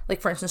to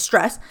like for instance,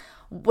 stress,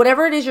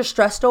 whatever it is you're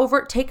stressed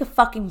over, take a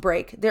fucking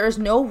break. There is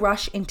no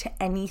rush into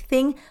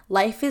anything.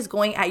 Life is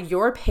going at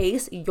your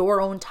pace,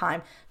 your own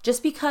time.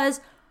 Just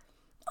because,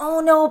 oh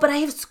no, but I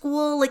have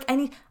school,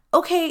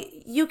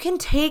 okay, you can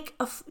take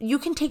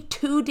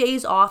 2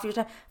 days off your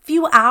time,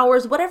 few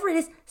hours, whatever it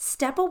is.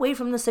 Step away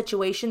from the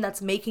situation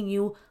that's making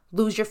you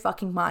lose your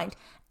fucking mind,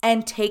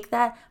 and take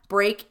that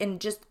break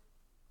and just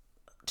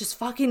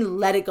fucking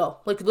let it go.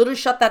 Like, literally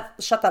shut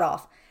that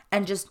off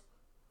and just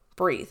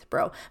breathe,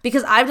 bro.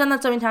 Because I've done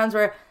that so many times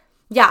where,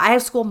 yeah, I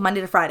have school Monday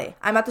to Friday.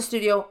 I'm at the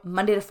studio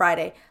Monday to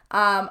Friday.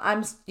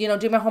 I'm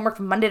doing my homework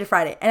from Monday to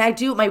Friday, and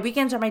my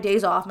weekends are my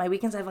days off. My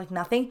weekends I have like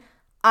nothing.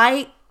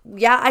 I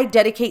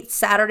dedicate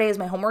Saturday as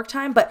my homework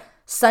time, but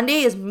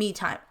Sunday is me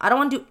time. I don't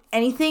want to do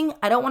anything.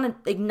 I don't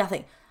want to,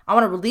 nothing. I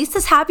want to release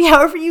this happy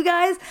hour for you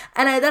guys,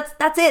 and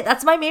that's it.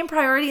 That's my main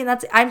priority,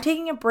 and I'm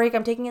taking a break.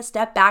 I'm taking a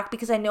step back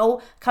because I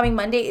know coming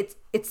Monday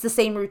it's the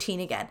same routine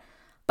again.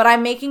 But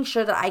I'm making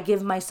sure that I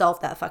give myself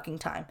that fucking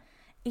time.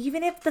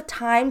 Even if the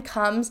time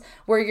comes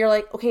where you're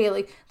like, okay,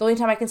 like the only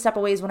time I can step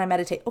away is when I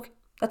meditate. Okay,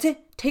 that's it.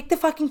 Take the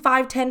fucking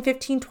 5, 10,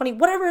 15, 20,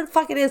 whatever the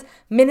fuck it is,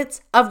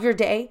 minutes of your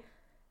day,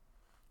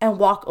 and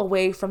walk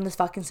away from this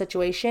fucking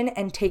situation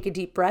and take a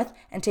deep breath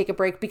and take a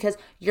break, because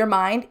your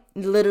mind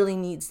literally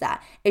needs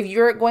that. If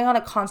you're going on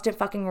a constant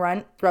fucking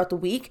run throughout the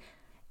week,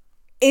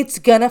 it's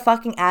gonna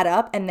fucking add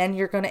up, and then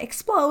you're gonna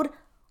explode,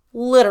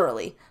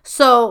 literally.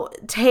 So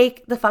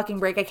take the fucking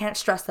break. I can't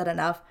stress that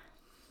enough.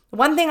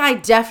 One thing I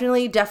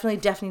definitely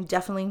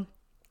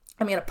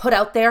I'm gonna put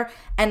out there,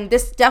 and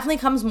this definitely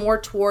comes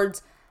more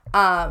towards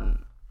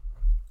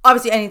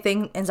obviously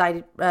anything,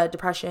 anxiety,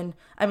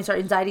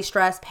 anxiety,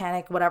 stress,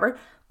 panic, whatever,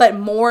 but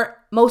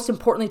most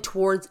importantly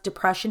towards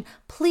depression.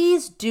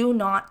 Please do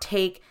not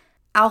take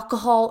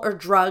alcohol or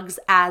drugs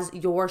as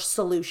your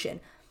solution.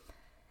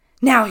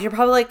 Now, you're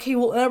probably like, hey,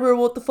 well, Amber,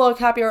 what the fuck,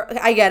 happy hour?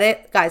 I get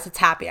it. Guys, it's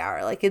happy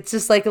hour. Like, it's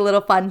just like a little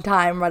fun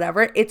time,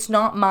 whatever. It's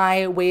not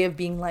my way of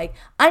being like,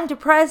 I'm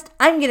depressed,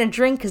 I'm going to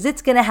drink because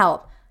it's going to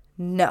help.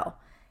 No.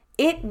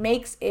 It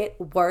makes it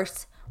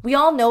worse we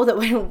all know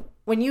that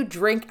when you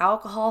drink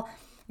alcohol,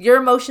 your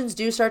emotions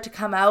do start to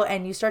come out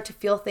and you start to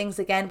feel things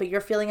again, but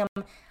you're feeling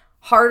them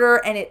harder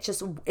and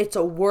it's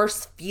a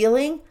worse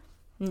feeling.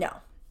 No.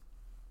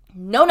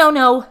 No, no,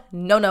 no,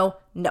 no, no,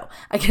 no.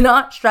 I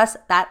cannot stress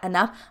that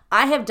enough.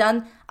 I have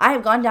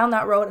gone down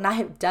that road and I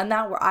have done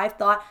that where I've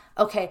thought,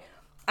 okay,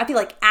 I feel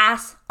like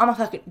ass. I'm gonna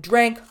fucking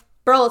drink.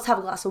 Bro, let's have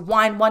a glass of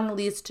wine. One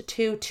leads to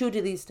two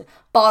leads to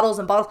bottles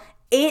and bottles.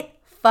 It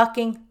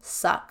fucking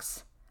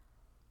sucks.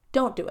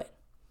 Don't do it.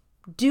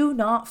 Do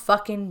not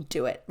fucking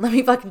do it. Let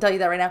me fucking tell you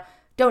that right now.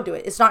 Don't do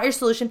it. It's not your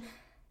solution.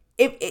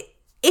 It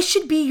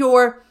should be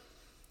your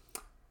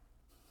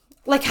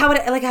how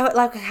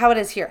it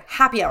is here.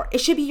 Happy hour. It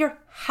should be your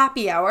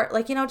happy hour.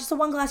 Just a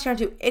one glass here and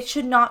two. It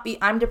should not be,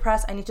 I'm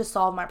depressed, I need to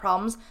solve my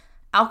problems.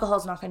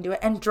 Alcohol's not going to do it,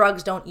 and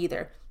drugs don't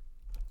either.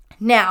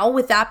 Now,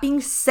 with that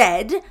being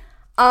said,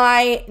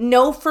 I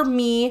know for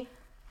me,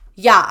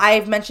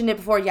 I've mentioned it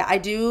before. I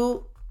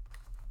do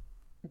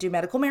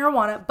medical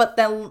marijuana, but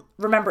then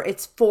remember,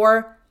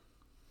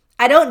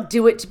 I don't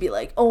do it to be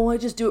like, oh, I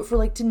just do it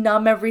for to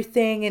numb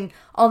everything and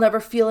I'll never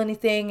feel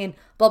anything and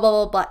blah,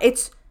 blah, blah,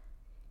 blah.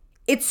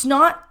 It's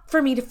not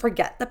for me to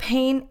forget the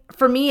pain.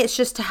 For me, it's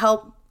just to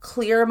help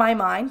clear my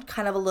mind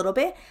kind of a little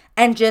bit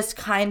and just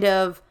kind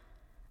of,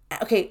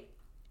 okay,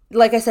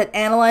 like I said,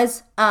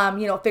 analyze,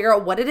 figure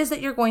out what it is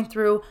that you're going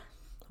through.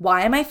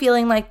 Why am I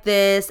feeling like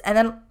this? And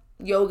then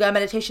yoga,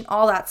 meditation,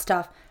 all that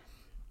stuff.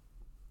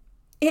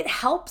 It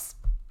helps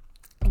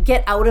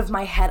get out of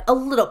my head a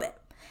little bit.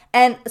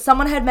 And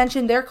someone had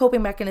mentioned their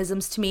coping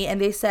mechanisms to me,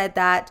 and they said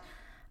that,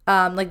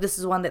 this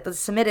is one that was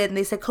submitted, and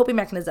they said coping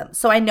mechanism.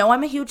 So I know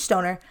I'm a huge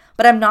stoner,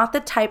 but I'm not the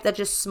type that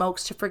just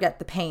smokes to forget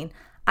the pain.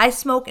 I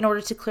smoke in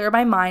order to clear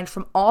my mind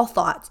from all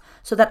thoughts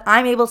so that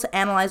I'm able to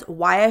analyze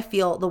why I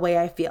feel the way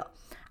I feel.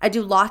 I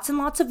do lots and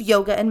lots of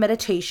yoga and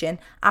meditation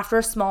after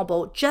a small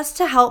bowl just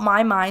to help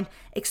my mind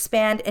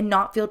expand and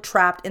not feel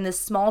trapped in this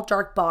small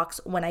dark box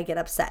when I get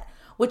upset,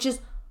 which is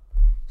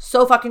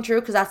so fucking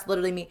true because that's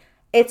literally me.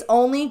 It's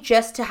only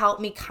just to help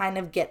me kind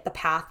of get the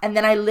path. And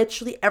then I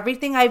literally,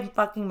 everything I've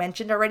fucking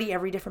mentioned already,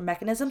 every different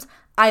mechanisms,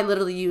 I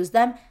literally use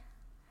them.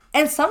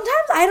 And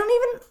sometimes I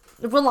don't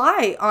even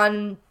rely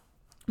on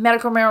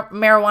medical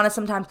marijuana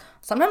sometimes.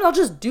 Sometimes I'll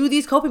just do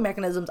these coping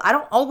mechanisms. I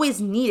don't always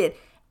need it.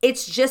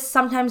 It's just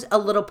sometimes a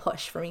little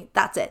push for me.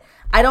 That's it.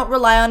 I don't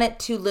rely on it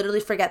to literally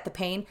forget the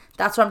pain.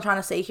 That's what I'm trying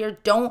to say here.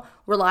 Don't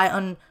rely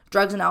on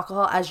drugs and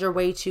alcohol as your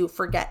way to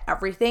forget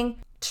everything.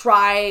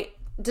 Try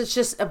to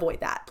just avoid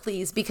that,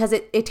 please, because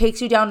it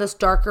takes you down this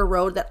darker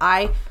road that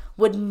I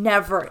would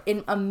never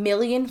in a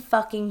million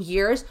fucking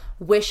years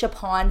wish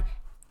upon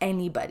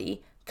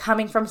anybody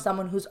coming from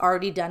someone who's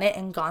already done it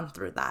and gone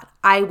through that.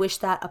 I wish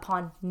that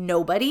upon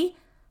nobody.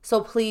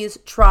 So please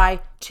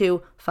try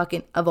to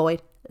fucking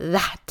avoid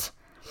that.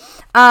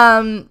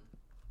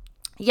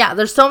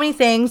 There's so many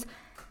things.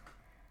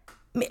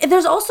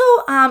 There's also,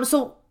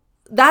 so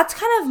that's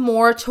kind of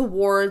more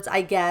towards,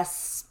 I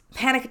guess,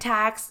 panic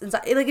attacks.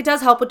 It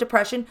does help with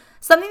depression.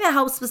 Something that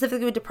helps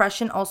specifically with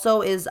depression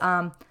also is,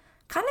 kind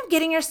of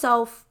getting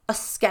yourself a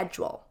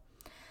schedule.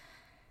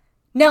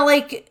 Now,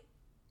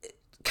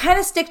 kind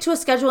of stick to a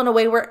schedule in a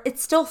way where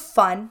it's still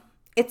fun.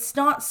 It's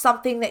not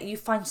something that you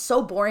find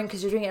so boring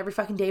because you're doing it every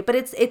fucking day, but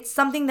it's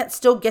something that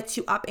still gets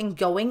you up and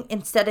going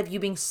instead of you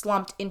being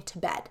slumped into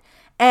bed.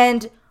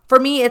 And for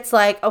me, it's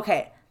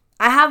okay,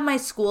 I have my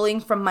schooling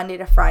from Monday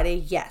to Friday,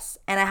 yes,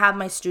 and I have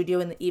my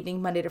studio in the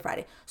evening, Monday to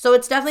Friday. So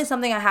it's definitely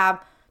something I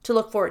have to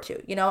look forward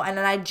to, and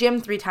then I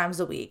gym 3 times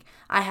a week.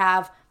 I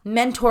have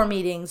mentor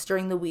meetings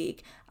during the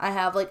week. I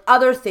have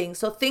other things.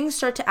 So things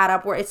start to add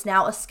up where it's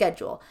now a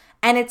schedule.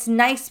 And it's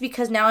nice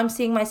because now I'm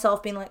seeing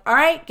myself being all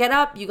right, get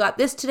up. You got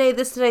this today,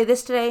 this today,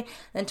 this today.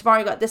 Then tomorrow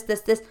you got this,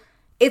 this, this.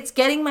 It's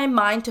getting my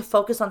mind to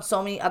focus on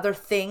so many other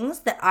things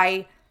that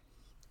I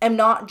am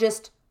not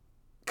just,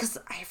 because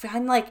I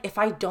find if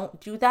I don't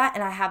do that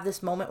and I have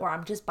this moment where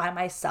I'm just by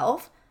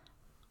myself,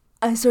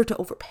 I start to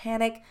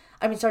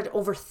start to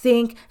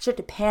overthink, start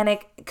to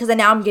panic because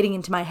now I'm getting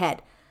into my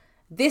head.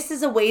 This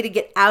is a way to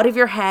get out of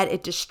your head.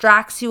 It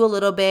distracts you a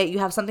little bit. You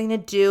have something to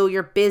do.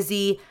 You're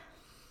busy.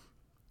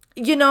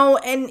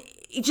 And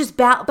you just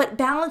but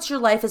balance your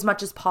life as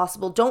much as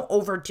possible. Don't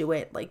overdo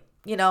it. Don't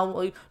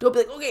be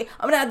okay,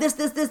 I'm going to add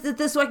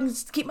this so I can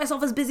keep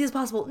myself as busy as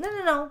possible.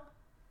 No.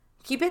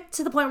 Keep it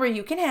to the point where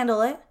you can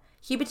handle it.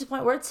 Keep it to the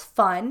point where it's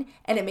fun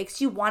and it makes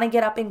you want to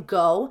get up and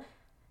go.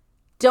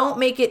 Don't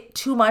make it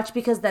too much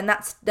because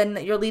then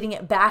you're leading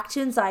it back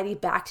to anxiety,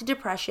 back to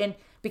depression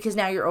because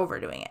now you're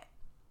overdoing it.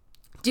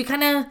 Do you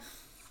kind of,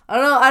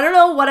 I don't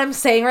know what I'm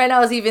saying right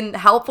now is even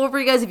helpful for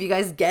you guys. If you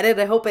guys get it,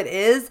 I hope it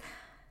is.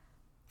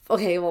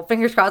 Okay, well,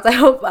 fingers crossed.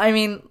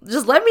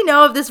 Just let me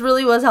know if this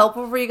really was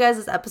helpful for you guys,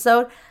 this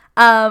episode.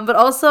 But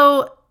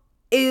also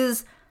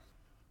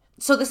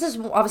so this is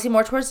obviously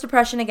more towards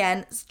depression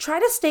again. Try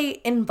to stay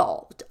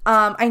involved.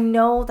 I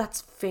know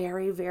that's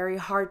very, very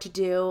hard to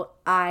do.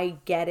 I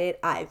get it.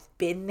 I've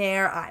been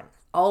there. I'm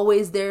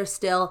always there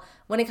still.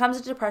 When it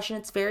comes to depression,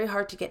 it's very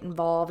hard to get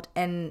involved.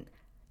 And,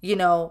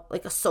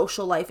 a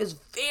social life is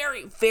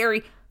very,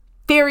 very,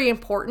 very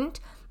important.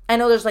 I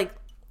know there's like,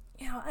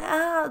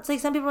 it's like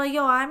some people are like,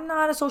 yo, I'm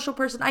not a social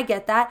person. I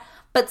get that.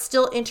 But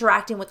still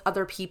interacting with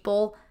other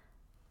people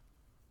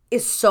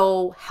is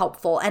so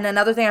helpful. And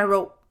another thing I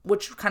wrote,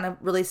 which kind of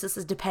relates to this,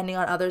 is depending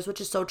on others,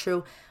 which is so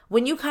true.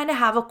 When you kind of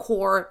have a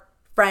core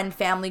friend,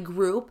 family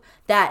group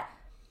that,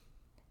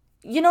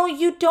 you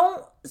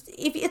don't,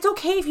 if it's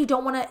okay if you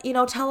don't want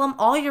to, tell them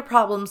all your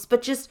problems,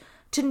 but just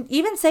to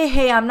even say,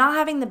 hey, I'm not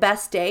having the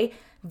best day,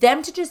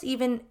 them to just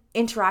even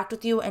interact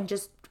with you and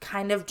just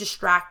kind of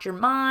distract your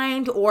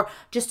mind or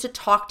just to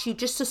talk to you,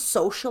 just to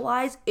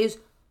socialize is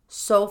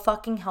so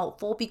fucking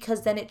helpful,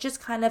 because then it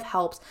just kind of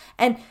helps.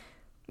 And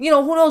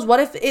who knows, what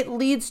if it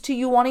leads to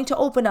you wanting to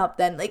open up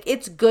then? Like,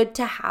 it's good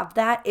to have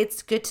that.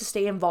 It's good to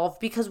stay involved,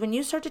 because when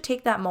you start to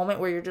take that moment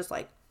where you're just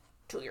like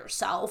to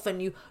yourself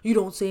and you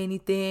don't say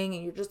anything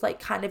and you're just like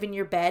kind of in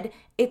your bed,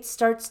 it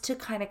starts to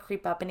kind of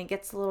creep up and it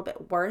gets a little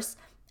bit worse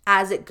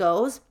as it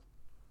goes.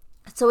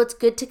 So it's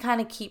good to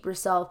kind of keep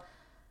yourself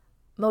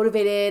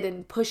motivated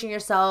and pushing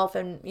yourself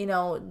and,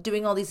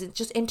 doing all these,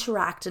 just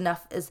interact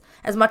enough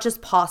as much as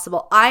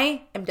possible.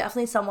 I am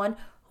definitely someone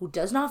who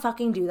does not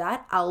fucking do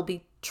that. I'll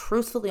be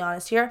truthfully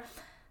honest here.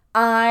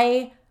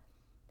 When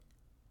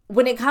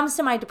it comes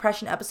to my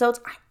depression episodes,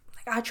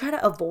 I try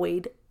to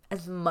avoid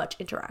as much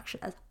interaction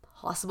as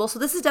possible. So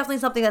this is definitely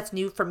something that's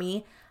new for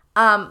me.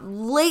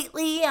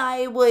 Lately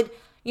I would,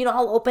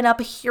 I'll open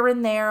up here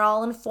and there.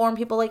 I'll inform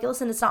people like,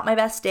 listen, it's not my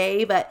best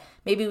day, but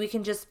maybe we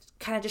can just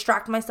kind of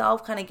distract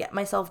myself, kind of get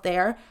myself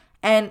there.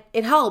 And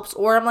it helps.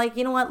 Or I'm like,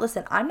 you know what,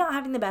 listen, I'm not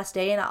having the best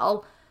day, and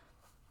I'll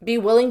be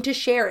willing to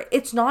share it.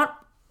 It's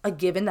not a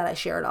given that I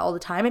share it all the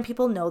time, and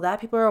people know that,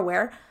 people are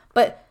aware.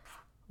 But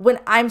when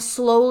I'm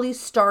slowly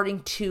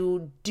starting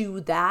to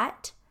do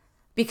that,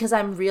 because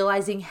I'm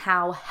realizing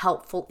how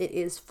helpful it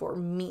is for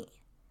me.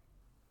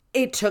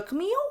 It took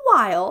me a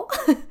while.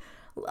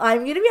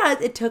 I'm going to be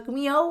honest, it took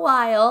me a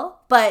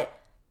while, but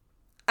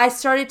I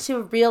started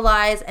to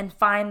realize and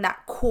find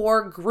that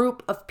core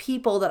group of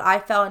people that I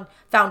found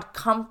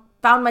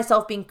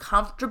myself being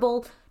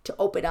comfortable to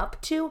open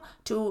up to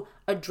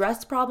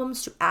address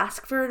problems, to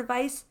ask for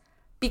advice,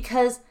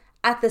 because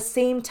at the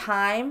same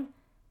time,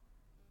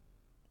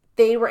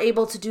 they were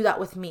able to do that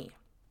with me.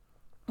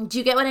 Do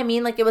you get what I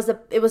mean? Like, it was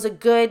a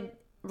good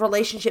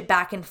relationship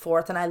back and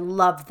forth, and I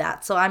loved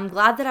that. So I'm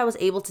glad that I was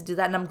able to do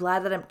that, and I'm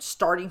glad that I'm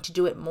starting to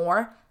do it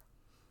more,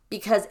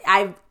 because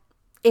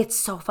it's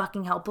so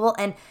fucking helpful.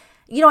 And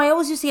I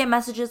always used to get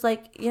messages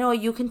like,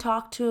 you can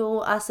talk to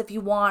us if you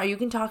want, or you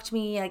can talk to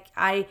me, like,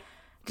 I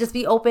just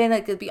be open,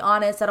 like, be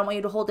honest, I don't want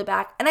you to hold it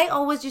back. And I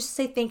always used to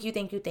say thank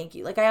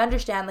you. Like, I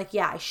understand, like,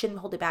 yeah, I shouldn't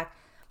hold it back,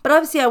 but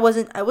obviously I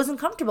wasn't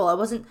comfortable, I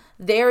wasn't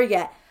there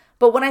yet.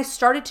 But when I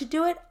started to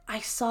do it, I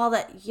saw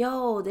that,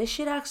 this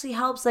shit actually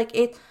helps. Like,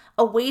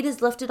 a weight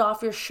is lifted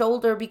off your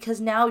shoulder, because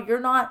now you're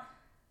not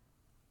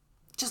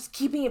just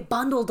keeping it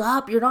bundled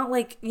up. You're not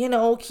like,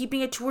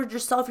 keeping it towards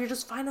yourself. You're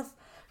just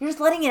you're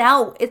just letting it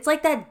out. It's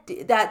like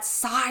that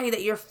sigh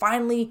that you're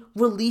finally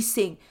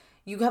releasing.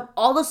 You have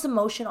all this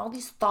emotion, all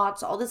these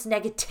thoughts, all this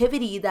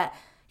negativity that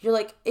you're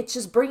like, it's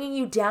just bringing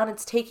you down.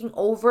 It's taking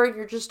over.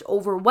 You're just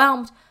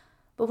overwhelmed.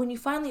 But when you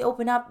finally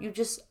open up,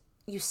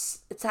 it's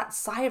that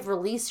sigh of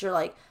release. You're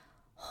like,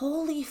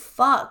 holy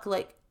fuck.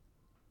 Like,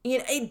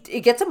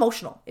 it gets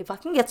emotional. It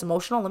fucking gets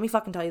emotional. Let me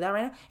fucking tell you that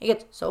right now. It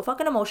gets so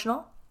fucking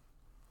emotional.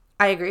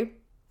 I agree.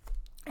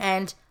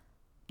 And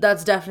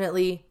that's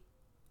definitely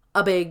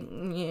a big,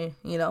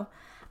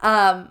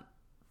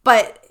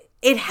 but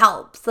it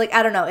helps. Like,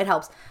 I don't know, it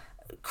helps.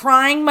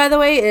 Crying, by the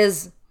way,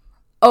 is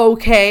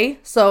okay.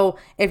 So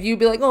if you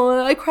be like,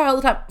 oh, I cry all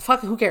the time.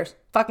 Fuck, who cares?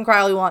 Fucking cry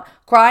all you want.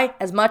 Cry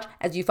as much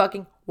as you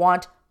fucking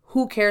want.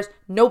 Who cares?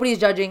 Nobody's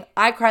judging.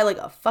 I cry like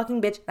a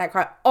fucking bitch, and I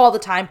cry all the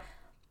time,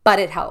 but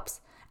it helps.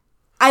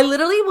 I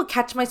literally will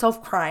catch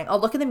myself crying. I'll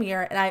look in the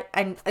mirror and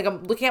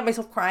I'm looking at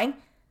myself crying.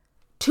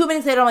 2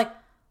 minutes later, I'm like,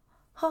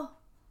 oh,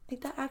 I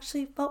think that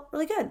actually felt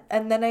really good.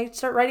 And then I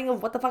start writing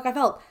of what the fuck I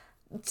felt.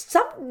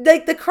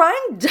 The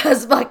crying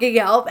does fucking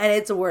help, and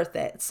it's worth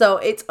it. So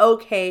it's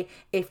okay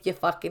if you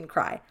fucking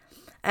cry.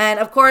 And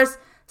of course,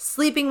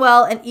 sleeping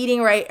well and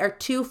eating right are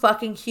two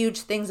fucking huge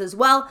things as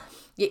well.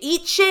 You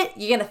eat shit,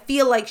 you're gonna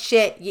feel like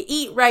shit. You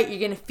eat right, you're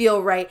gonna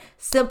feel right.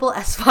 Simple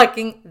as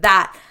fucking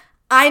that.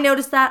 I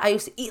noticed that. I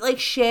used to eat like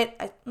shit.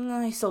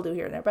 I still do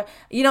here and there, but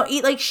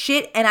eat like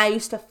shit, and I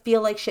used to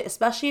feel like shit.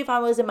 Especially if I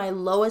was in my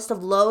lowest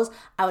of lows,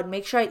 I would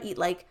make sure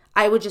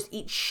I would just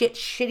eat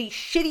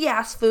shitty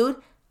ass food,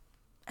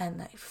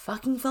 and I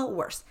fucking felt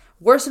worse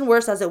and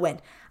worse as it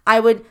went.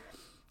 And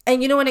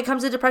when it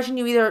comes to depression,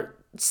 you either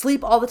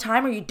sleep all the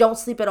time or you don't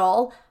sleep at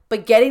all,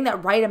 but getting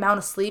that right amount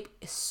of sleep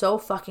is so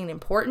fucking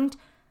important.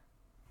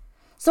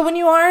 So when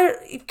you are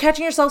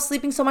catching yourself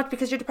sleeping so much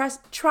because you're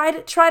depressed, try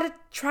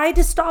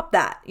to stop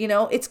that.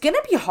 It's going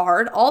to be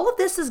hard. All of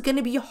this is going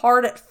to be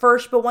hard at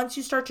first, but once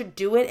you start to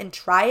do it and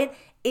try it,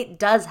 it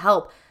does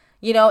help.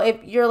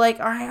 If you're like,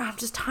 all right, I'm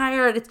just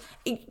tired.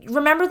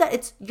 Remember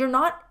that you're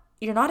not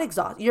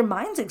exhausted. Your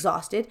mind's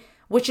exhausted,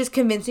 which is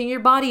convincing your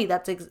body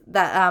that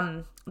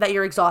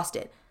you're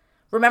exhausted.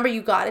 remember,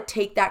 you got to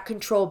take that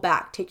control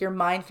back. Take your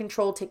mind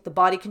control, take the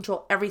body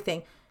control,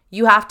 everything.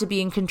 You have to be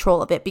in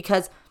control of it,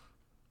 because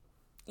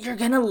you're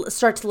going to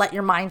start to let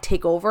your mind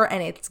take over,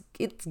 and it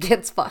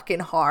gets fucking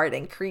hard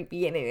and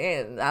creepy,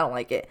 and I don't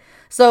like it.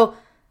 So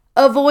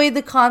avoid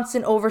the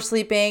constant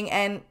oversleeping.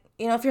 And,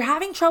 if you're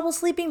having trouble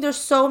sleeping, there's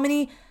so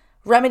many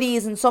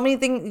remedies and so many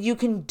things you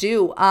can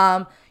do.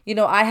 I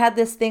had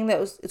this thing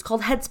it's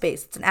called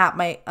Headspace. It's an app.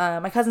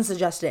 My cousin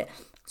suggested it.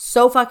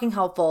 So fucking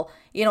helpful.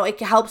 It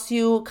helps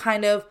you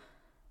kind of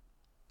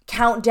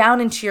count down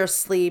into your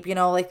sleep,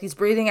 like these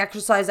breathing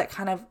exercises that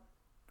kind of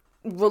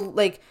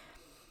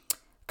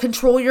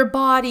control your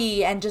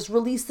body and just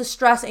release the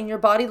stress, and your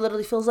body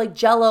literally feels like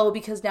jello,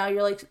 because now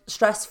you're like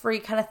stress-free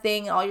kind of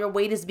thing, and all your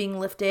weight is being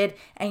lifted,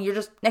 and you're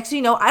just, next thing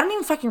you know, I don't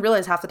even fucking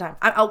realize half the time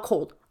I'm out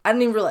cold. I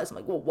don't even realize. I'm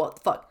like, well, what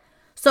the fuck?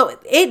 So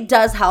it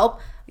does help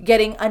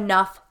getting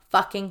enough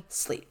fucking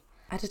sleep.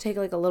 I had to take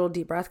like a little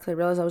deep breath, because I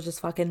realized I was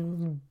just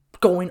fucking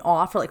going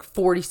off for like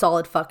 40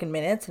 solid fucking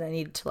minutes, and I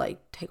needed to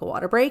like take a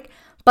water break.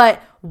 But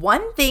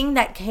one thing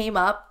that came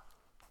up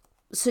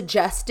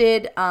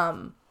suggested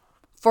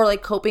for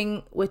like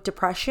coping with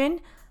depression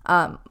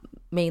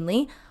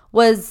mainly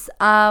was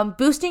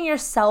boosting your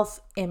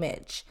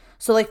self-image.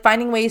 So like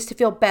finding ways to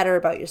feel better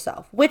about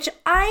yourself, which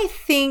I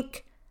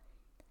think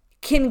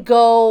can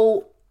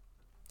go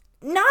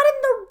not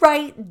in the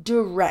right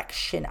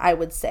direction, I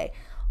would say.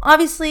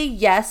 Obviously,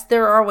 yes,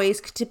 there are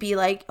ways to be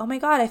like, oh my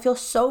God, I feel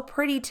so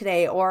pretty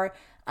today. Or,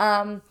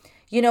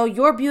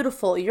 you're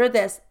beautiful. You're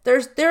this. There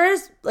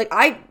is like,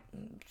 I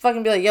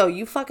fucking be like, yo,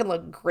 you fucking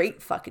look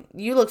great.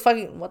 You look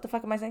fucking, what the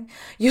fuck am I saying?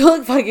 You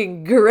look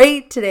fucking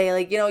great today.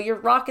 Like, you're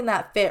rocking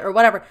that fit or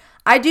whatever.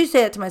 I do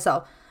say that to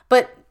myself,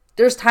 but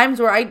there's times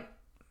where I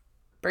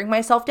bring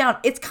myself down.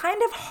 It's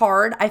kind of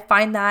hard. I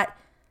find that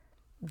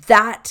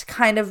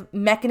kind of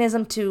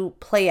mechanism to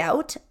play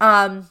out.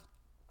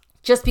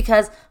 Just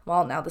because,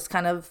 well, now this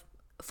kind of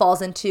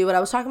falls into what I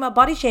was talking about,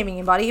 body shaming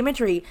and body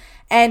imagery.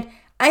 And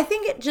I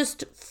think it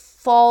just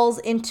falls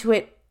into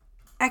it.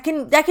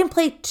 That can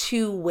play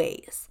two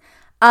ways.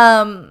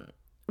 So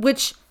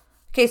if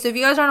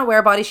you guys aren't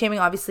aware, body shaming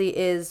obviously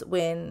is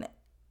when,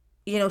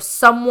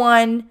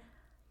 someone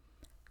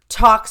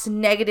talks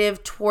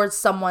negative towards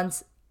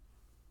someone's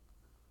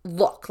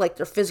look, like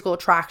their physical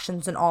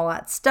attractions and all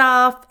that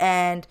stuff,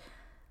 and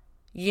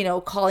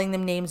calling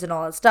them names and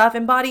all that stuff.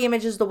 And body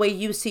image is the way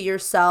you see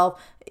yourself.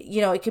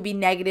 It could be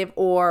negative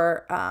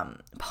or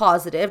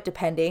positive,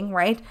 depending,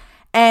 right?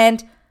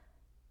 And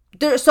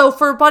so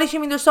for body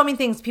shaming, there's so many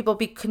things people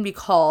can be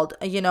called.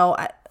 I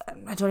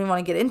don't even want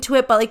to get into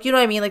it, but like, you know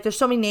what I mean? Like, there's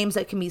so many names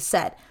that can be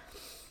said.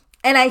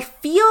 And I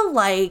feel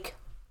like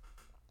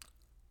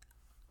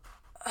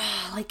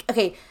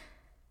okay,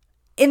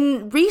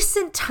 in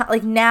recent time,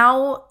 like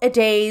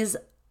nowadays,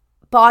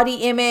 body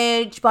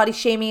image, body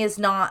shaming is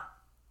not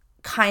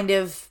kind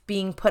of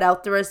being put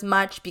out there as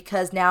much,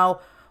 because now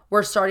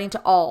we're starting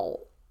to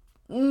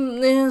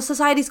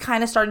society's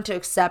kind of starting to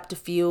accept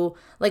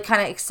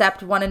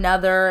accept one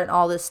another and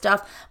all this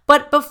stuff.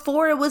 But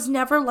before, it was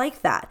never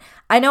like that.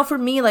 I know for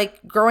me,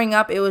 like growing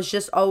up, it was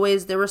just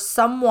always, there was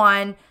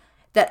someone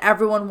that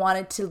everyone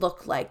wanted to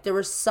look like. There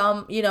was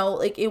some,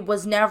 it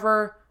was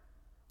never,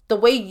 the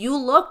way you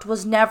looked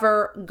was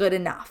never good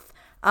enough.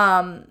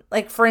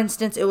 Like for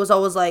instance, it was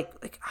always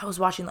like I was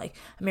watching like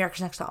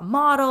America's Next Top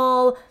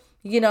Model.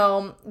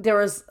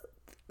 There's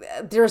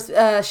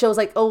shows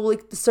like,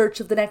 like The Search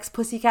of the Next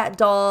Pussycat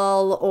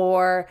Doll,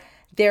 or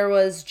there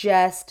was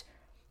just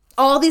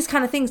all these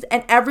kind of things,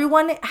 and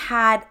everyone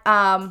had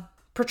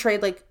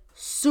portrayed like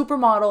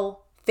supermodel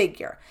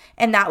figure,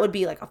 and that would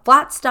be like a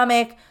flat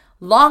stomach,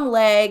 long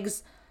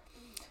legs,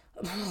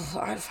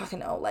 I don't fucking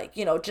know, like,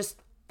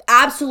 just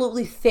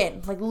absolutely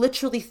thin, like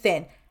literally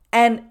thin.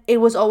 And it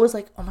was always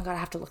like, oh my God, I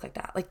have to look like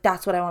that. Like,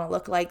 that's what I want to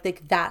look like.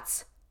 Like,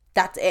 that's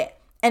it.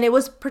 And it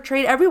was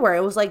portrayed everywhere.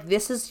 It was like,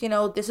 this is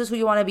who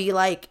you want to be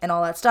like, and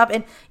all that stuff.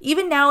 And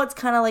even now, it's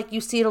kind of like,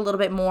 you see it a little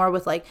bit more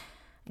with like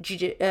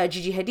Gigi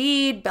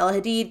Hadid, Bella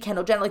Hadid,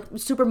 Kendall Jenner, like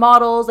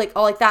supermodels, like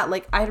all like that.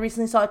 Like, I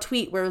recently saw a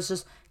tweet where it was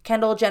just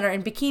Kendall Jenner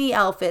in bikini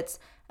outfits,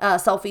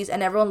 selfies,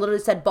 and everyone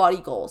literally said body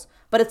goals.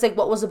 But it's like,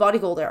 what was the body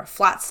goal there?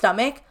 Flat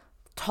stomach,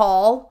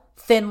 tall,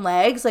 thin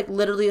legs, like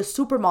literally a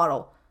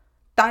supermodel.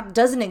 That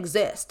doesn't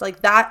exist.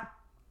 Like that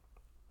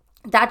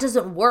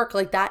doesn't work.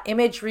 Like that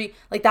imagery,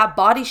 like that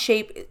body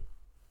shape,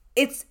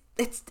 it's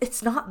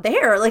not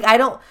there. Like, I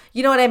don't,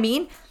 you know what I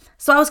mean?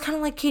 So I was kind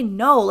of like, okay,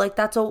 no, like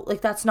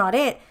that's not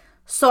it.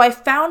 So I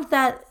found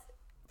that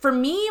for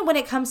me, when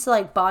it comes to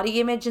like body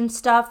image and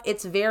stuff,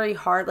 it's very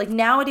hard. Like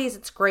nowadays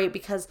it's great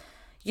because,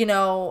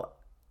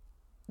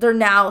 they're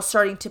now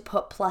starting to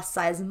put plus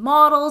size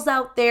models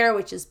out there,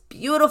 which is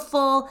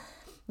beautiful.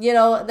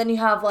 Then you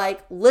have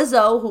like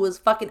Lizzo, who is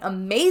fucking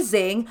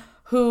amazing,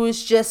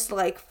 who's just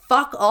like,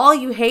 fuck all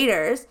you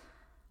haters.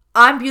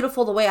 I'm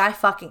beautiful the way I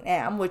fucking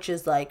am, which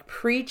is like,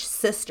 preach,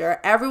 sister.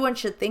 Everyone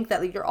should think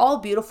that like, you're all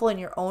beautiful in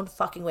your own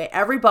fucking way.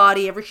 Every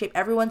body, every shape,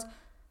 everyone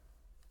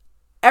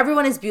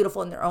is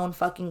beautiful in their own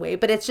fucking way.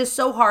 But it's just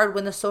so hard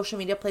when the social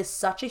media plays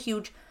such a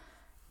huge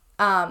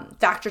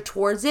factor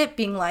towards it,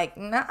 being like,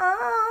 nah,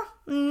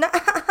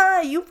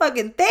 you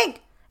fucking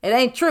think it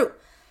ain't true.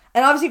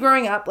 And obviously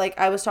growing up, like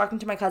I was talking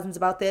to my cousins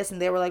about this and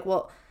they were like,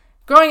 well,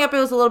 growing up it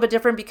was a little bit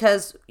different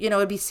because, you know,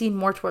 it'd be seen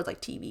more towards like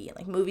TV and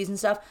like movies and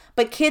stuff.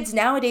 But kids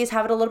nowadays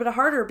have it a little bit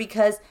harder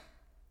because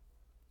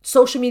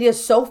social media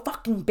is so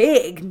fucking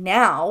big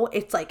now.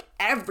 It's like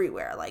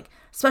everywhere, like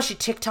especially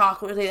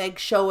TikTok where they like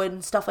show it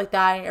and stuff like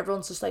that. And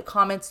everyone's just like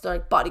comments, they're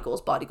like body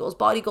goals, body goals,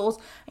 body goals.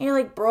 And you're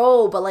like,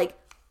 bro, but like,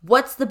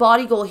 what's the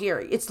body goal here?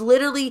 It's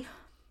literally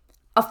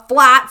a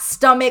flat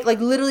stomach, like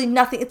literally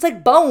nothing. It's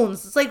like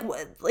bones. It's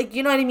like,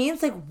 you know what I mean?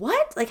 It's like,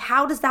 what? Like,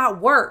 how does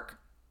that work?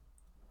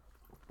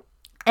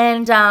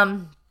 And I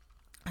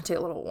take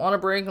a little water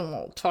break and a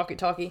little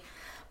talkie.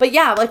 But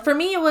yeah, like for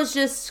me, it was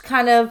just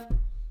kind of,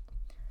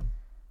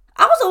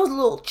 I was always a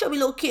little chubby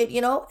little kid,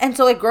 you know? And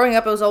so like growing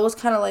up, it was always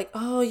kind of like,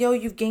 oh, yo,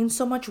 you've gained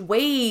so much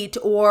weight,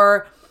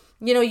 or,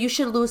 you know, you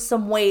should lose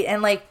some weight.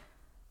 And like,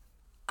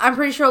 I'm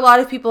pretty sure a lot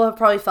of people have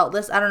probably felt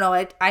this. I don't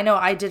know. I know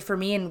I did for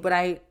me. And when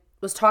I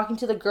was talking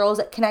to the girls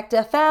at Connect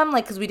FM,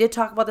 like, because we did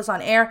talk about this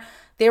on air,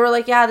 they were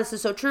like, yeah, this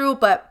is so true.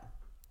 But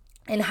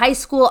in high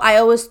school, I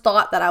always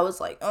thought that I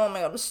was like, oh my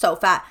God, I'm so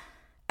fat.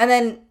 And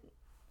then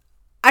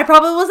I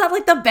probably was at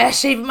like the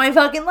best shape of my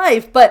fucking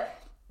life. But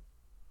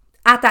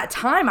at that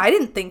time, I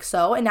didn't think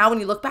so. And now when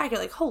you look back, you're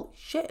like, holy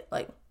shit,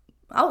 like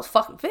I was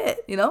fucking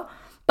fit, you know?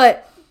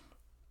 But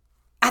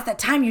at that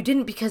time you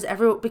didn't because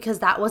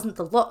that wasn't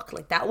the look.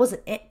 Like that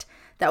wasn't it.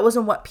 That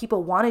wasn't what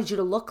people wanted you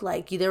to look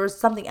like. There was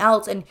something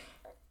else and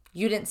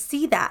you didn't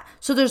see that.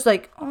 So there's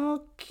like,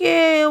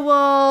 okay,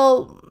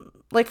 well,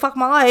 like fuck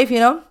my life, you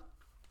know?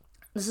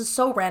 This is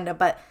so random,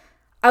 but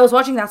I was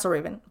watching That's So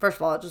Raven. First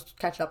of all, just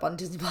catching up on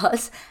Disney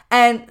Plus.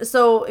 And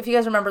so if you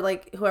guys remember,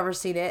 like whoever's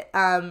seen it,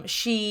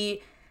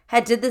 she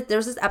had there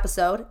was this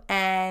episode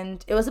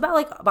and it was about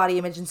like body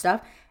image and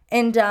stuff.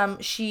 And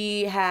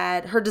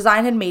her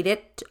design had made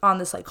it on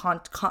this like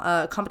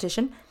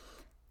competition,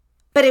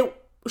 but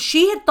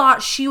she had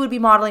thought she would be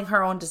modeling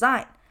her own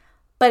design,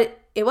 but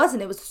it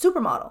wasn't. It was a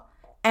supermodel.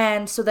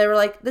 And so they were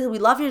like, we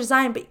love your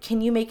design, but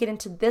can you make it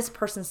into this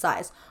person's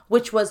size,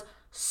 which was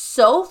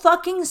so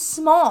fucking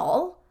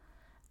small.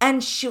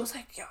 And she was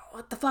like, yo,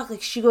 what the fuck?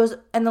 Like she goes,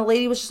 and the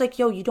lady was just like,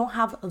 yo, you don't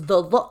have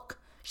the look.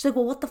 She's like,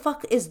 well, what the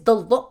fuck is the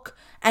look?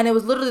 And it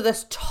was literally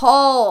this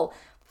tall,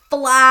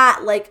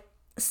 flat, like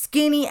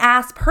skinny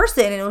ass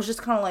person. And it was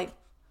just kind of like,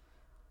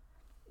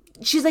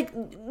 she's like,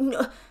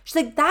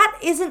 that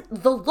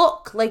isn't the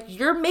look. Like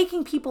you're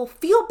making people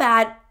feel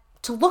bad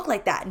to look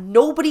like that.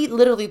 Nobody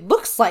literally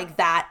looks like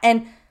that.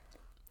 And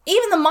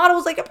even the model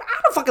was like, I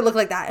don't fucking look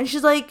like that. And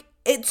she's like,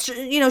 it's,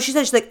 you know, she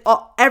said, she's like,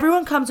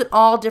 everyone comes in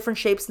all different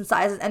shapes and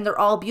sizes and they're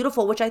all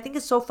beautiful, which I think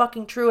is so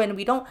fucking true. And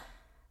we don't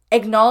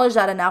acknowledge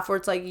that enough, where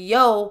it's like,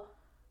 yo,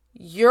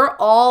 you're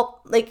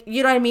all like,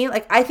 you know what I mean?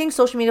 Like, I think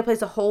social media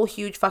plays a whole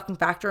huge fucking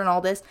factor in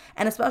all this.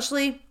 And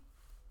especially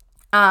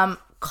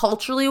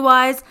culturally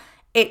wise,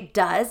 it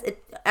does.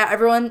 I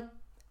think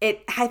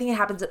it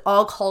happens in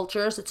all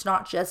cultures. It's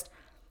not just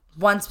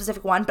one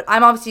specific one, but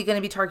I'm obviously going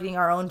to be targeting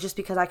our own just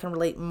because I can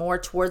relate more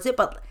towards it.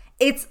 But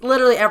it's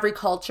literally every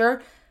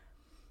culture.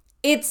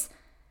 It's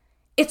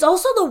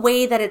also the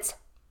way that it's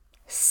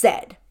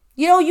said.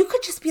 You know, you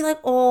could just be like,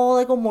 oh,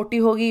 like, oh, moti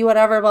hogi,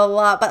 whatever, blah,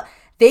 blah, blah. But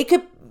they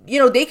could, you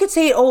know, they could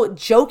say it, oh,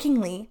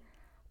 jokingly.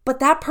 But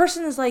that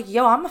person is like,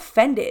 yo, I'm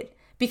offended.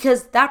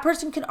 Because that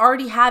person can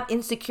already have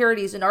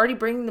insecurities and already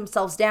bring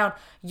themselves down.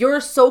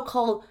 Your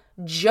so-called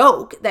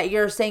joke that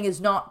you're saying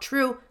is not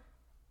true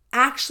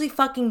actually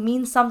fucking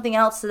means something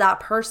else to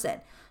that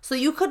person. So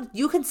you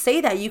could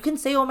say that. You can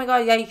say, oh my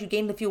God, yeah, you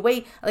gained a few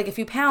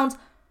pounds.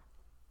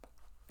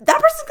 That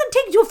person's gonna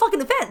take you to a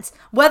fucking offense.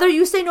 Whether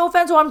you say no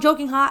offense or I'm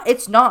joking,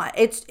 it's not.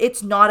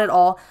 It's not at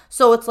all.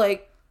 So it's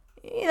like,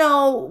 you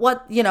know,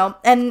 what, you know,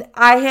 and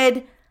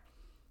I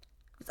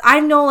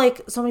know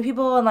like so many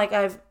people, and like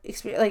I've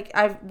experienced, like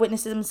I've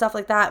witnessed it and stuff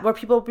like that, where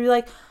people will be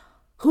like,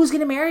 who's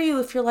gonna marry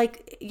you if you're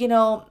like, you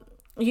know,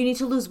 you need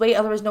to lose weight,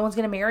 otherwise no one's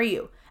gonna marry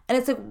you. And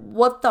it's like,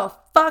 what the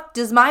fuck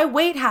does my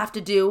weight have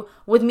to do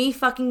with me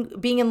fucking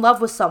being in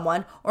love with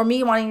someone, or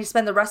me wanting to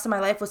spend the rest of my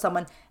life with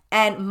someone,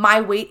 and my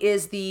weight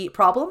is the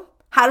problem?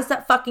 How does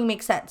that fucking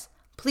make sense?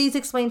 Please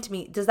explain to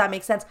me. Does that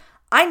make sense?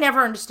 I never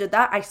understood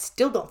that. I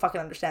still don't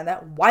fucking understand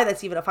that. Why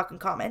that's even a fucking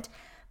comment.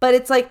 But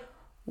it's like,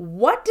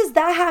 what does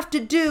that have to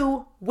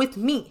do with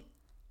me?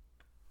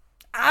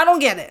 I don't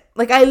get it.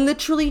 Like, I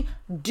literally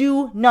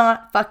do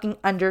not fucking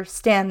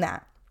understand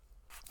that.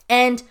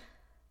 And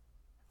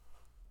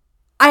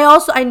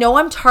I know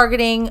I'm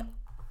targeting,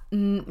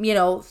 you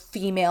know,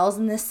 females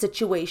in this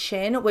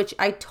situation, which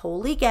I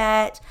totally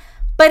get,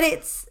 but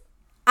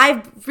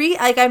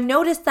I've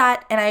noticed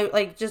that, and I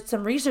like just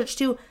some research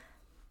too,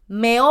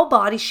 male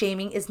body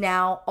shaming is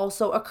now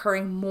also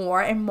occurring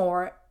more and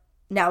more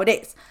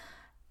nowadays.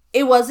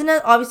 It wasn't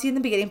obviously in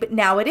the beginning, but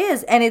now it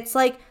is. And it's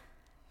like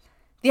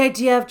the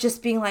idea of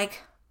just being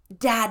like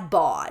dad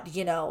bod,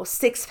 you know,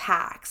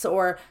 6-packs,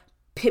 or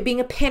being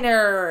a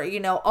pinner, you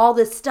know, all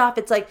this stuff.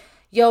 It's like,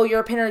 yo, you're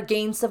a pinner,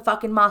 gain some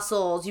fucking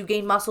muscles. You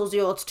gain muscles,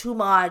 yo, it's too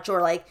much.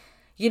 Or like,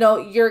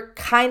 you're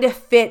kind of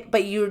fit,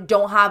 but you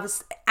don't have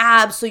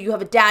abs, so you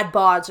have a dad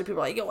bod. So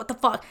people are like, yo, what the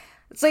fuck?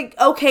 It's like,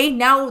 okay,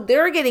 now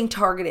they're getting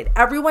targeted.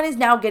 Everyone is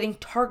now getting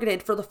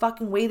targeted for the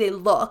fucking way they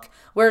look,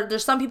 where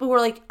there's some people who are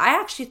like, I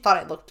actually thought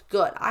I looked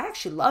good. I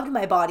actually loved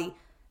my body.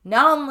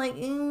 Now I'm like,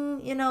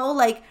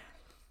 like,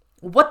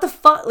 what the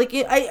fuck? Like,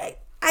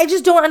 I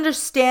just don't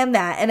understand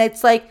that. And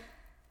it's like,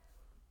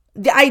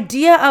 the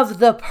idea of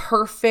the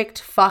perfect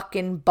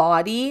fucking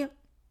body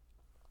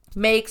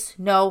makes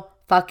no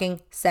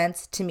fucking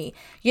sense to me.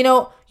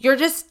 You're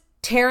just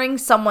tearing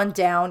someone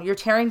down. You're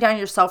tearing down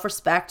your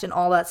self-respect and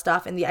all that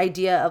stuff. And the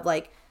idea of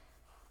like,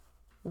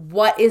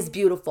 what is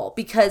beautiful?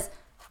 Because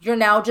you're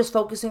now just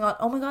focusing on,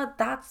 oh my God,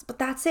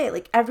 that's it.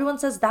 Like, everyone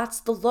says that's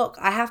the look.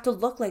 I have to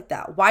look like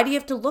that. Why do you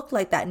have to look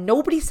like that?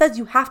 Nobody says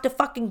you have to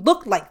fucking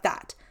look like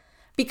that.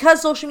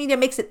 Because social media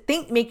make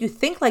you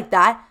think like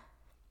that.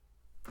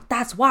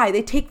 That's why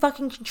they take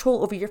fucking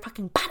control over your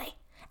fucking body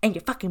and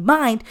your fucking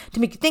mind to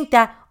make you think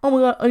that, oh my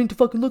God, I need to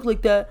fucking look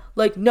like that.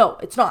 Like, no,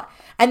 it's not.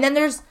 And then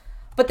there's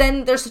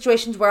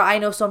situations where I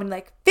know so many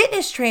like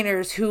fitness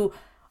trainers who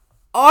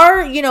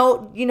are,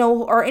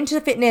 are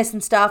into fitness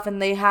and stuff,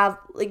 and they have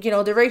like,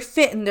 they're very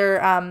fit and they're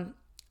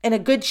in a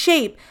good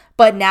shape.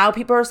 But now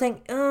people are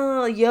saying,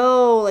 oh,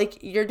 yo,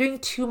 like, you're doing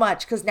too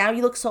much because now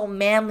you look so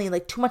manly,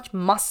 like too much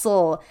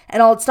muscle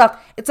and all that stuff.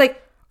 It's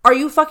like,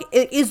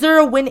 is there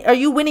a win? Are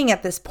you winning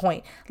at this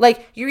point?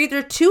 Like, you're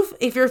either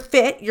if you're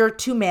fit, you're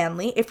too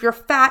manly. If you're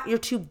fat, you're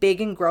too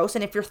big and gross.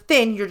 And if you're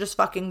thin, you're just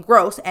fucking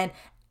gross and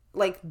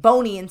like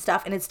bony and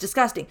stuff. And it's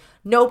disgusting.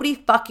 Nobody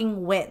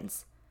fucking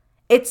wins.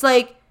 It's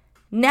like,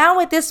 now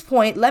at this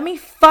point, let me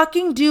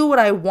fucking do what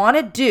I want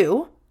to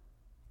do.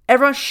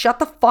 Everyone shut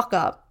the fuck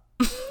up.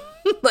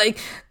 Like,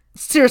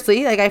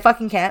 seriously, like, I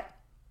fucking can't.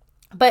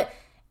 But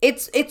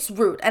it's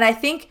rude. And I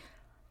think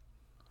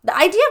the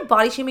idea of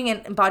body shaming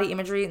and body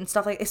imagery and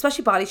stuff, like,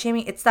 especially body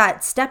shaming, it's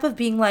that step of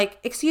being like,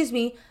 excuse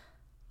me,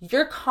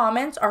 your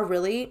comments are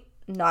really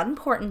not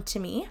important to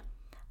me.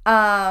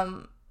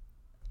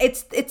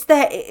 It's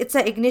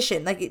the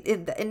ignition, like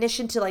the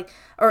ignition to like,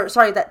 or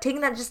sorry, that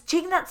taking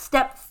that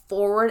step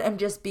forward and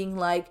just being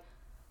like,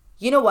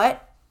 you know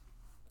what?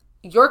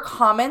 Your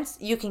comments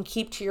you can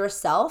keep to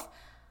yourself.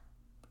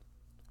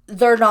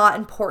 They're not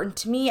important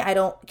to me. I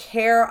don't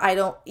care. I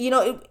don't,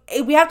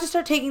 we have to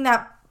start taking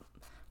that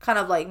kind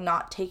of like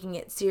not taking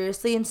it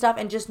seriously and stuff,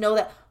 and just know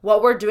that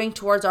what we're doing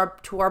to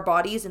our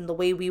bodies and the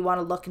way we want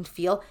to look and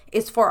feel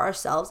is for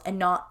ourselves and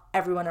not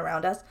everyone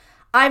around us.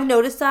 I've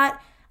noticed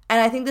that,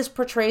 and I think this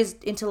portrays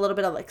into a little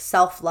bit of like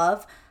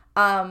self-love.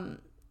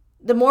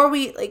 The more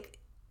we like,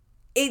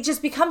 it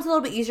just becomes a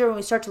little bit easier when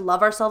we start to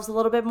love ourselves a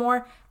little bit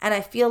more. And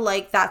I feel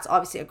like that's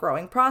obviously a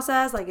growing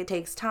process. Like, it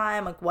takes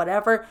time, like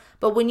whatever.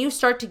 But when you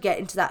start to get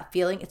into that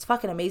feeling, it's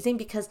fucking amazing,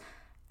 because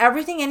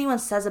everything anyone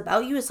says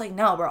about you is like,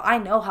 no, bro, I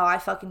know how I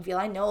fucking feel.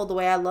 I know the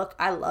way I look.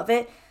 I love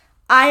it.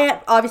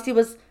 I obviously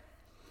was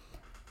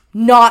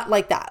not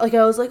like that. Like,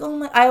 I was like, oh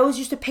my, I always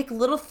used to pick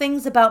little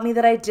things about me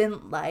that I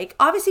didn't like.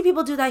 Obviously,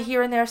 people do that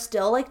here and there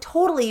still, like,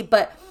 totally.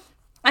 But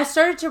I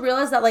started to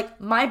realize that, like,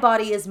 my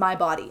body is my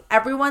body.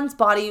 Everyone's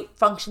body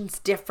functions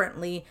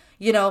differently.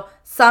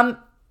 Some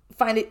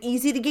find it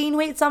easy to gain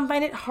weight. Some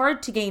find it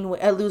hard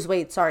to lose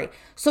weight. Sorry.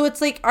 So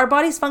it's like, our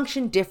bodies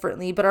function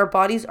differently, but our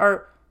bodies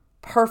are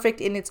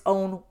perfect in its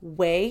own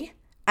way.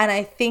 And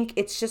I think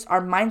it's just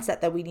our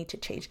mindset that we need to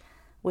change,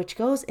 which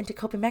goes into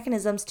coping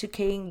mechanisms to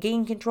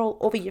gain control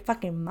over your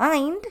fucking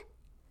mind,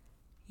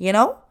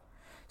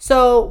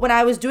 So when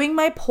I was doing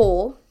my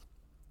poll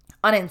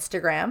on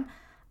Instagram,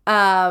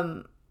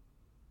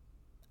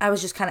 I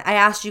was just I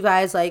asked you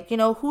guys, like,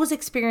 who's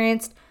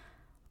experienced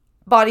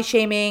body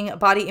shaming,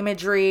 body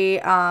imagery,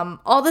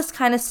 all this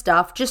kind of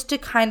stuff, just to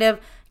kind of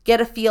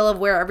get a feel of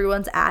where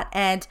everyone's at.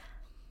 And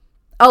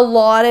a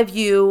lot of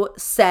you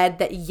said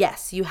that,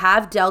 yes, you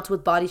have dealt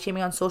with body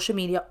shaming on social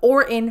media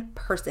or in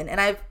person. And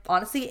I've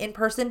honestly, in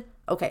person,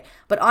 okay.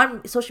 But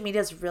on social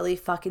media is really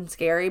fucking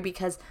scary,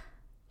 because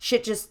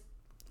shit just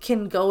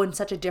can go in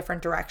such a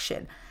different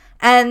direction.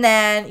 And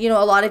then,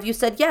 a lot of you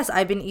said, yes,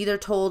 I've been either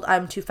told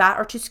I'm too fat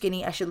or too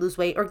skinny, I should lose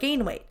weight or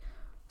gain weight.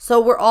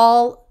 So we're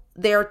all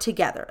there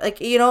together. Like,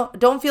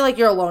 don't feel like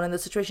you're alone in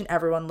this situation.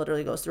 Everyone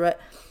literally goes through it.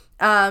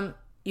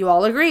 You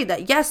all agree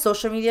that, yes,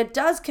 social media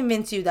does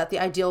convince you that the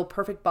ideal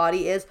perfect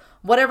body is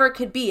whatever it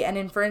could be.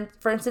 And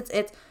for instance,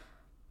 it's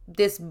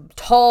this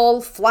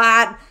tall,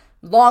 flat,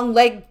 long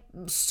leg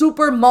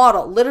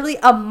supermodel, literally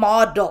a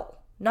model,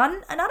 not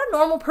a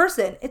normal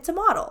person. It's a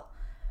model.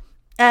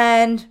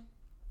 And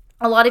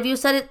a lot of you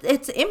said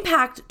its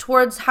impact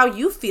towards how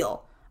you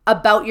feel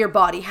about your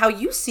body, how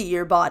you see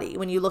your body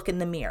when you look in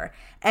the mirror.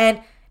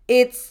 And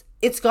it's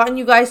gotten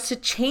you guys to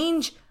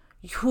change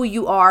who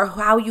you are,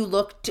 how you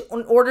look,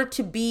 in order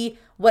to be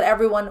what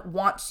everyone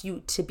wants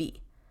you to be.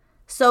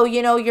 So,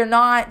 you're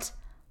not,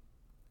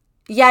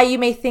 you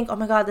may think, oh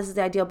my God, this is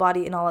the ideal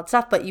body and all that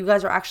stuff, but you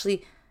guys are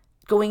actually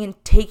going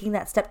and taking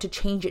that step to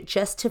change it,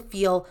 just to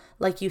feel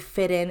like you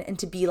fit in and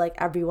to be like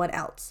everyone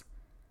else.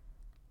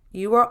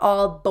 You are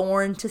all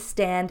born to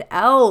stand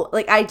out.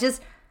 Like,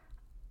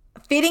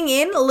 fitting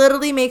in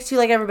literally makes you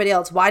like everybody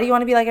else. Why do you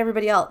want to be like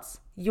everybody else?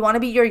 You want to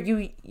be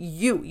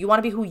you want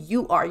to be who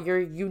you are, your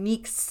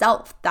unique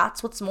self.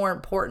 That's what's more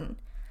important.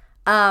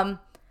 Yeah,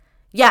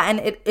 and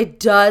it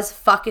does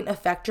fucking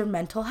affect your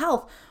mental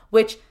health,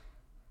 which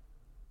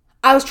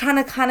I was trying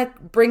to kind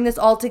of bring this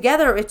all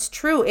together. It's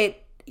true.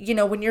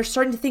 When you're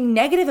starting to think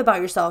negative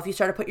about yourself, you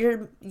start to put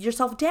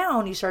yourself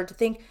down. You start to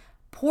think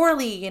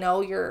poorly,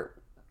 you're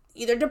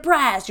either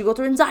depressed, you go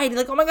through anxiety,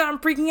 like, oh my God, I'm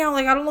freaking out,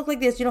 like, I don't look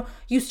like this,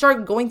 you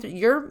start going through,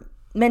 your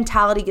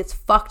mentality gets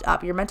fucked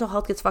up, your mental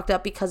health gets fucked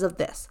up because of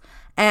this.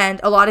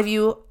 And a lot of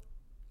you,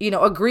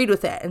 agreed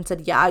with it and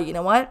said, yeah, you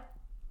know what?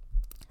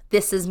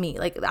 This is me.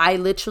 Like, I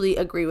literally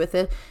agree with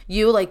it.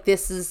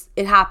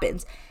 It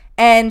happens.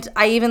 And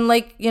I even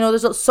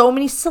there's so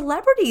many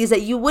celebrities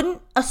that you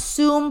wouldn't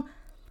assume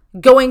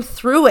going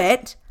through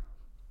it,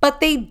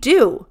 but they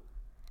do.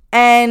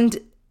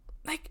 And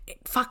it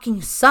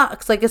fucking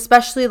sucks.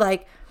 Especially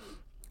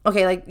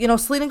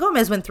Selena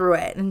Gomez went through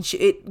it,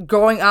 and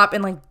growing up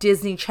in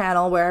Disney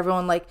Channel, where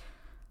everyone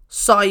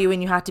saw you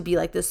and you had to be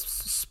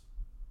this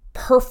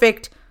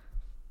perfect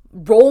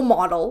role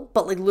model,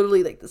 but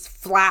literally this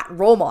flat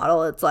role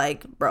model. It's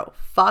bro,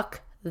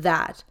 fuck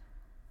that.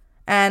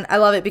 And I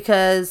love it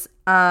because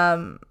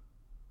Selena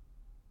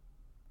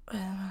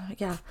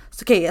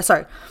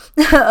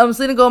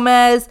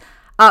Gomez.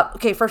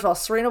 First of all,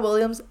 Serena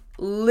Williams,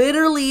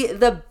 literally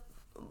the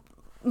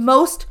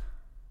most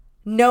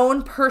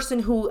known person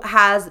who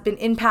has been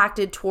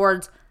impacted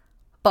towards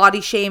body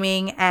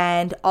shaming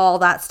and all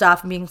that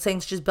stuff, and being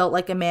saying she's built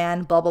like a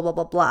man, blah blah blah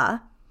blah blah.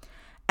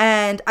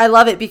 And I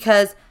love it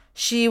because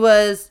she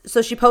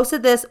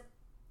posted this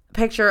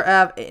picture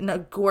of in a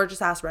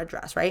gorgeous ass red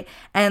dress, right?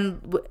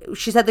 And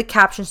she said, the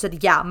caption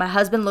said, yeah, my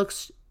husband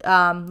looks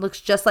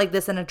just like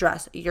this in a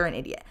dress. You're an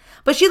idiot.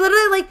 But she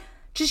literally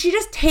she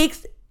just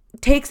takes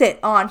it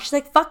on. She's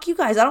like, fuck you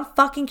guys. I don't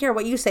fucking care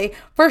what you say.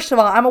 First of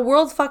all, I'm a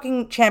world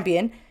fucking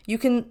champion. You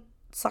can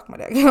suck my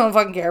dick. I don't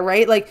fucking care,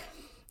 right?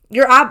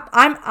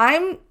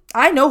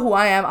 I know who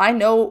I am. I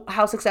know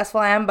how successful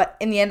I am. But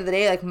in the end of the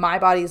day, my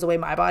body is the way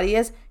my body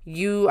is.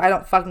 I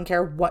don't fucking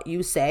care what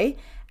you say.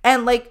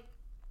 And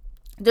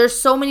there's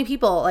so many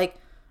people.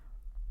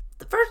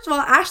 First of all,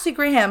 Ashley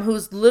Graham,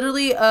 who's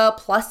literally a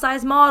plus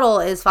size model,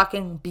 is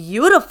fucking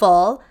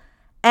beautiful.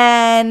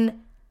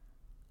 And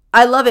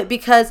I love it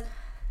because,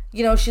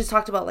 she's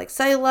talked about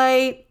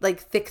cellulite,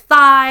 thick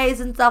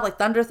thighs and stuff,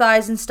 thunder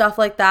thighs and stuff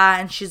like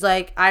that. And she's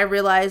like, I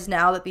realize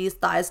now that these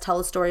thighs tell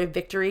a story of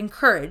victory and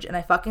courage. And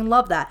I fucking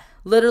love that.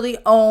 Literally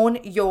own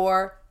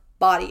your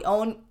body,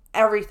 own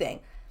everything.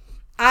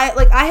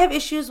 I have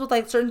issues with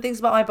certain things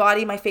about my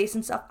body, my face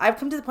and stuff. I've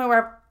come to the point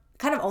where I've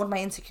kind of owned my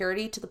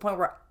insecurity to the point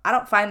where I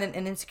don't find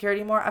an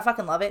insecurity anymore. I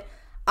fucking love it.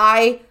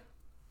 I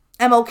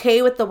am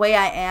okay with the way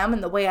I am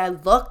and the way I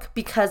look,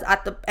 because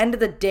at the end of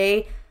the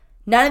day,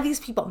 none of these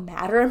people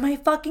matter in my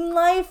fucking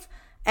life.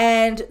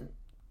 And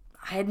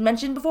I had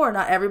mentioned before,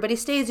 not everybody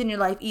stays in your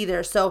life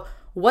either. So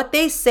what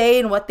they say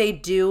and what they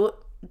do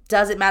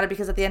doesn't matter,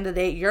 because at the end of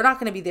the day, you're not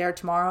going to be there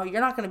tomorrow.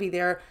 You're not going to be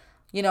there,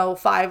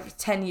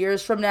 5-10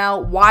 years from now.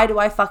 Why do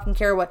I fucking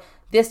care what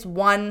this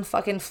one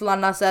fucking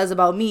flana says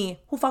about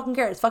me? Who fucking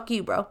cares? Fuck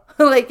you, bro.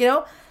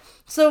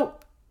 So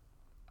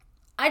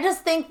I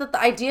just think that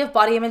the idea of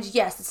body image,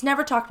 yes, it's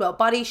never talked about.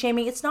 Body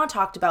shaming, it's not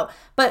talked about.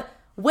 But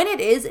when it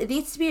is, it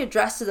needs to be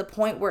addressed to the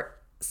point where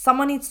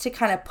someone needs to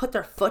kind of put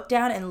their foot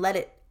down and let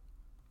it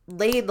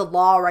lay the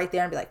law right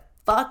there and be like,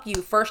 fuck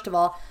you. First of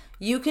all,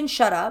 you can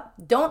shut up.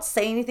 Don't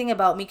say anything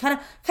about me. Kind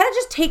of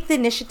just take the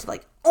initiative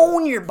to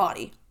own your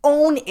body.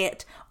 Own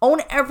it.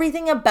 Own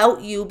everything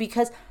about you,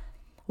 because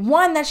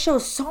one, that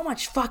shows so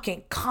much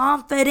fucking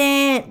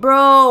confident,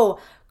 bro.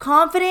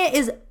 Confident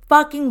is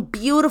fucking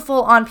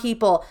beautiful on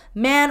people,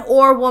 man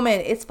or woman.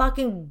 It's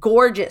fucking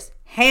gorgeous,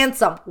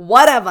 handsome,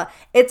 whatever.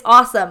 It's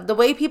awesome. The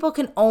way people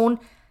can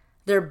own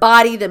their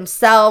body,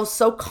 themselves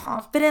so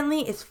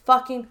confidently is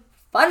fucking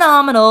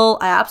phenomenal.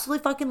 I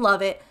absolutely fucking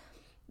love it.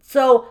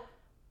 So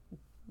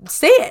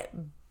say it.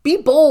 Be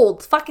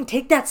bold. Fucking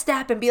take that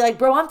step and be like,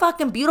 bro, I'm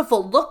fucking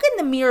beautiful. Look in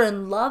the mirror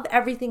and love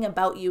everything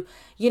about you.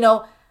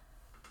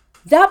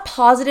 That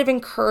positive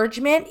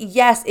encouragement,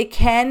 yes, it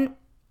can.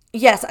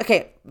 Yes,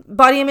 okay.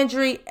 Body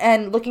imagery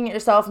and looking at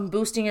yourself and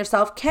boosting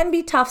yourself can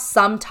be tough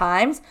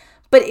sometimes,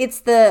 but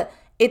it's that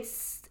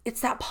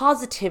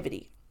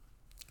positivity.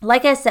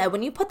 Like I said,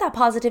 when you put that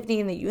positivity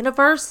in the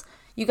universe,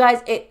 you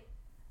guys,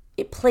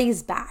 it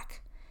plays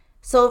back.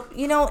 So,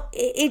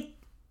 it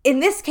in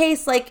this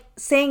case,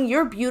 saying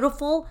you're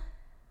beautiful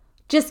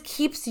just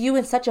keeps you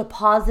in such a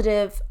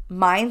positive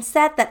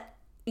mindset that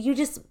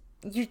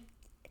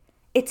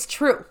it's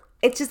true.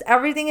 It's just,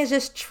 everything is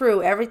just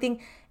true. Everything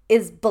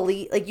is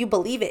you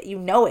believe it, you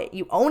know it,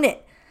 you own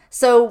it.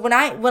 So when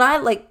I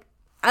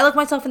look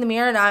myself in the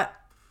mirror and I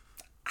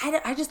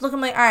just look, I'm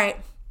like, all right,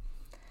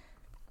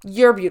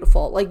 you're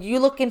beautiful. You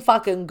looking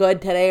fucking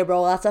good today,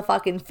 bro. That's a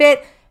fucking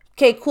fit.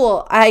 Okay,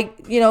 cool.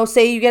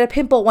 Say you get a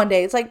pimple one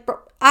day. It's bro,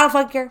 I don't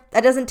fucking care.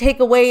 That doesn't take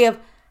away of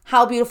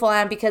how beautiful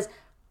I am, because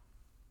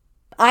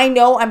I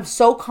know I'm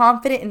so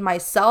confident in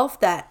myself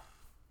that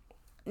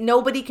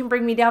Nobody can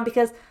bring me down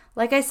because,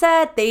 like I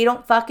said, they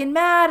don't fucking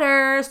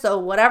matter. So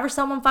whatever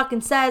someone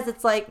fucking says,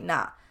 it's like,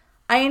 nah.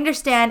 I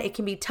understand it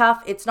can be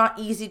tough. It's not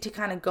easy to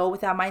kind of go with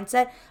that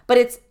mindset, but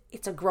it's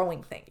a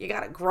growing thing. You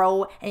got to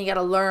grow and you got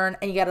to learn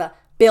and you got to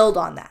build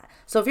on that.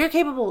 So if you're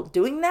capable of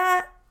doing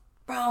that,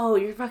 bro,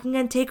 you're fucking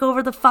going to take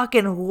over the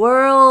fucking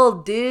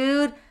world,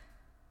 dude.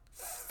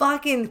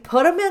 Fucking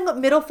put a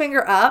middle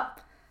finger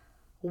up,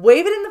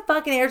 wave it in the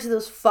fucking air to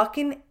those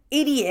fucking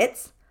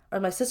idiots, or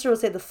my sister would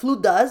say the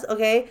flu does,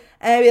 okay?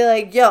 And I'd be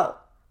like, yo,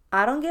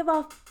 I don't give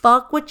a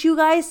fuck what you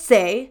guys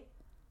say.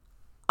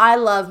 I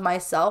love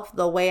myself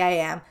the way I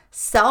am.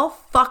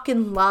 Self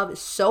fucking love is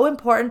so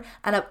important,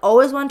 and I've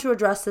always wanted to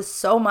address this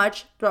so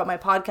much throughout my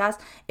podcast,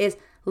 is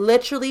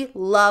literally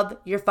love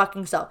your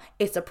fucking self.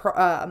 It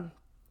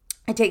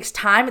takes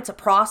time. It's a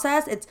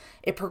process.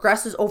 It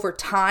progresses over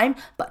time,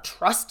 but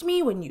trust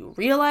me, when you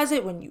realize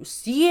it, when you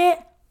see it,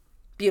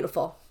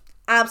 beautiful.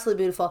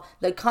 Absolutely beautiful.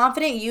 The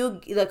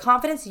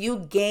confidence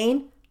you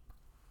gain,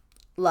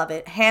 love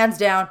it. Hands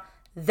down,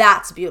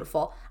 that's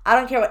beautiful. I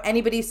don't care what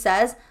anybody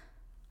says.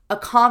 A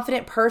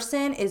confident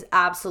person is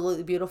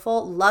absolutely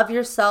beautiful. Love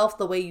yourself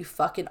the way you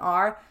fucking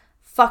are.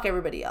 Fuck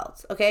everybody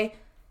else, okay?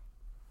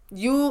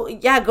 Go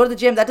to the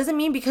gym. That doesn't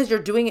mean because you're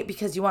doing it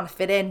because you want to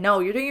fit in. No,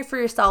 you're doing it for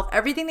yourself.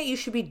 Everything that you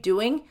should be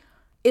doing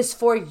is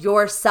for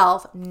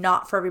yourself,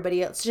 not for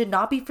everybody else. It should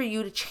not be for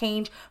you to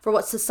change for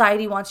what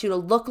society wants you to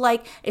look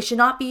like. It should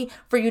not be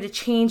for you to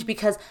change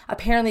because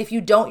apparently if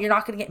you don't, you're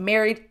not going to get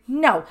married.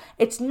 No,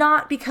 it's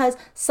not because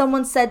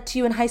someone said to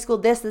you in high school,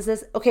 this.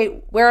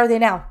 Okay, where are they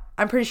now?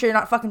 I'm pretty sure you're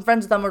not fucking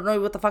friends with them or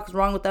know what the fuck is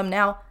wrong with them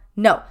now.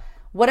 No,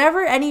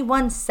 whatever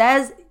anyone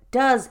says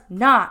does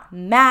not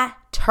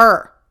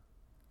matter.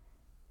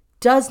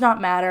 Does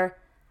not matter.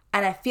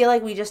 And I feel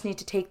like we just need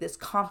to take this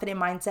confident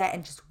mindset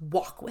and just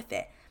walk with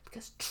it.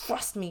 Because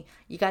trust me,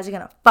 you guys are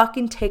going to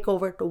fucking take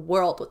over the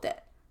world with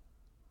it.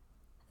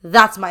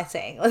 That's my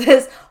saying. With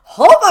this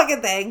whole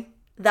fucking thing,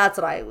 that's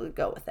what I would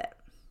go with it.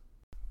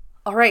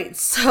 All right,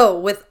 so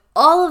with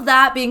all of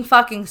that being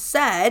fucking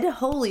said,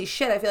 holy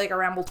shit, I feel like I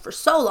rambled for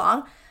so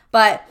long.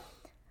 But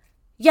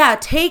yeah,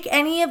 take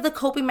any of the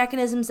coping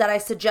mechanisms that I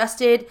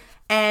suggested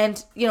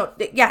and,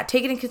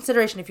 take it in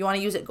consideration. If you want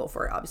to use it, go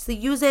for it. Obviously,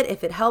 use it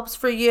if it helps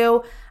for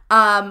you.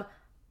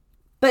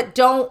 But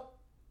don't.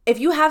 If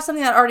you have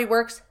something that already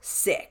works,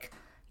 sick.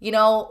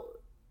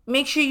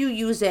 Make sure you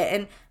use it.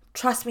 And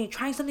trust me,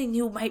 trying something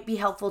new might be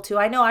helpful too.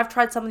 I know I've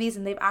tried some of these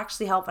and they've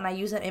actually helped, and I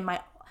use it in my,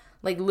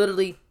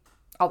 literally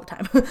all the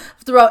time.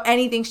 Throughout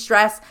anything,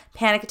 stress,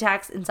 panic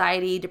attacks,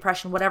 anxiety,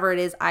 depression, whatever it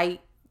is,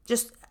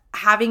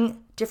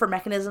 having different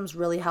mechanisms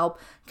really help.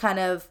 Kind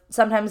of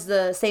sometimes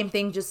the same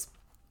thing just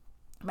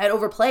might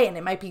overplay, and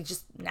it might be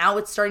just now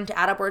it's starting to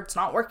add up where it's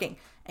not working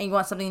and you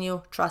want something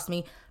new. Trust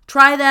me,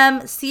 try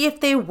them, see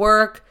if they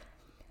work.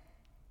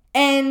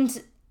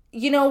 And,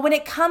 when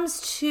it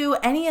comes to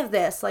any of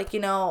this,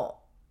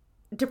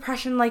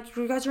 depression,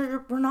 you guys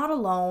we're not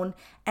alone,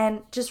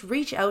 and just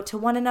reach out to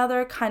one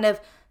another, kind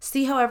of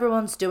see how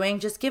everyone's doing,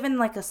 just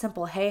giving a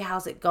simple, hey,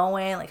 how's it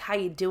going? How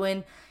you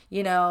doing?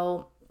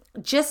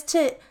 Just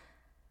to,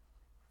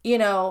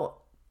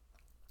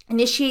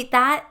 initiate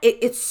that.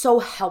 It's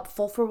so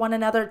helpful for one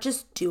another.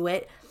 Just do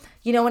it.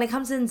 When it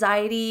comes to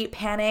anxiety,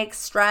 panic,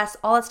 stress,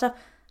 all that stuff,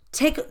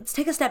 take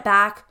a step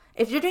back.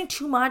 If you're doing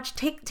too much,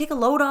 take a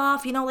load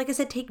off. Like I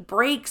said, take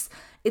breaks.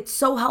 It's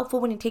so helpful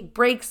when you take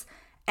breaks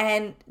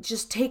and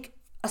just take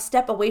a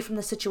step away from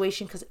the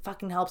situation, because it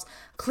fucking helps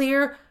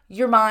clear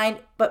your mind.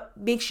 But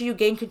make sure you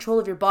gain control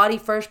of your body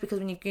first, because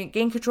when you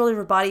gain control of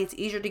your body, it's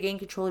easier to gain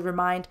control of your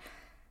mind.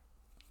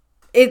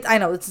 I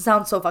know it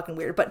sounds so fucking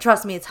weird, but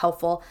trust me, it's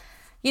helpful.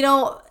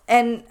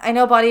 And I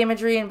know body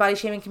imagery and body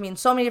shaming can mean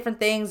so many different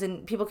things,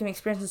 and people can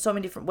experience in so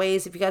many different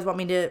ways. If you guys want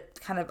me to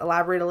kind of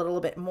elaborate a little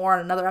bit more on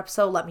another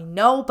episode, let me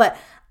know. But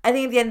I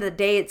think at the end of the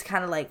day, it's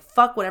kind of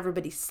fuck what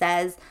everybody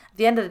says. At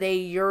the end of the day,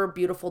 you're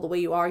beautiful the way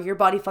you are. Your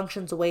body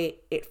functions the way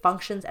it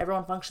functions.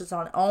 Everyone functions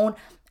on its own.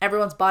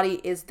 Everyone's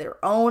body is their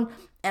own.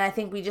 And I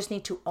think we just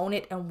need to own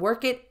it and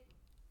work it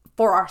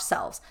for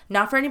ourselves.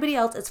 Not for anybody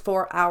else, it's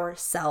for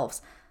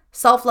ourselves.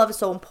 Self-love is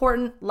so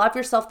important. Love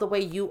yourself the way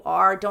you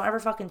are. Don't ever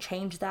fucking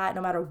change that, no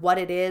matter what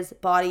it is,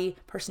 body,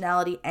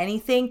 personality,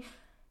 anything.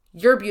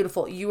 You're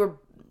beautiful. You were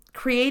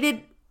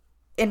created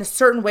in a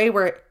certain way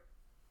where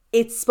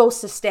it's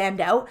supposed to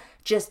stand out.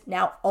 Just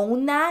now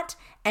own that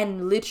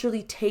and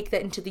literally take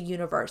that into the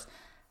universe.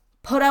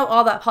 Put out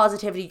all that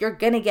positivity. You're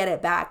going to get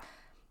it back.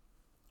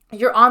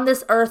 You're on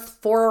this earth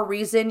for a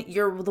reason.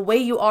 You're the way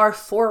you are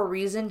for a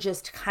reason.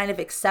 Just kind of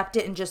accept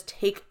it and just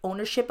take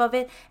ownership of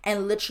it.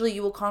 And literally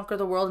you will conquer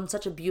the world in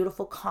such a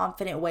beautiful,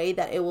 confident way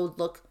that it will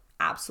look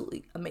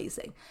absolutely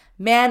amazing.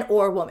 Man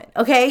or woman,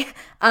 okay?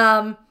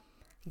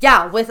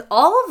 With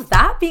all of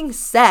that being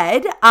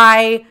said,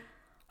 I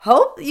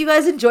hope you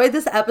guys enjoyed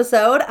this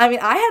episode.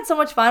 I had so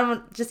much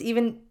fun just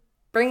even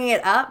bringing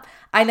it up.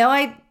 I know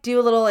I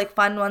do a little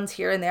fun ones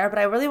here and there, but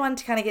I really wanted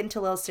to kind of get into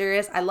a little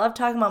serious. I love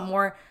talking about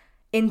more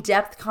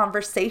in-depth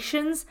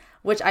conversations,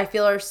 which I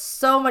feel are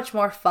so much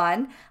more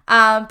fun.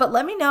 But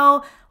let me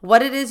know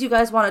what it is you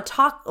guys want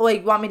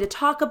me to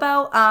talk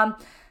about.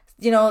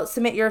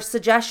 Submit your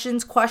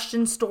suggestions,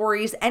 questions,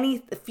 stories,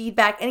 any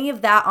feedback, any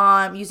of that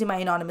on using my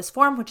anonymous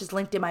form, which is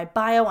linked in my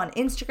bio on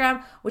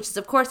Instagram, which is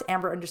of course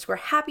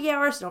Amber_happy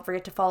hour. So don't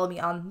forget to follow me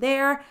on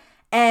there.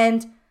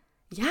 And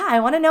yeah, I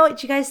want to know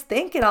what you guys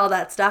think and all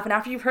that stuff. And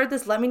after you've heard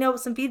this, let me know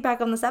some feedback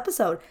on this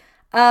episode.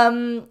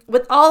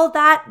 With all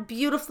that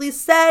beautifully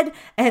said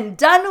and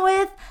done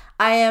with,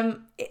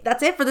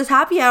 that's it for this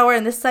happy hour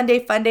and this Sunday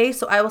fun day.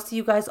 So I will see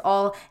you guys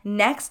all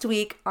next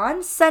week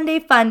on Sunday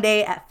fun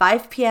day at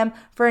 5 p.m.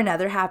 for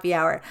another happy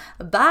hour.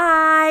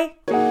 Bye.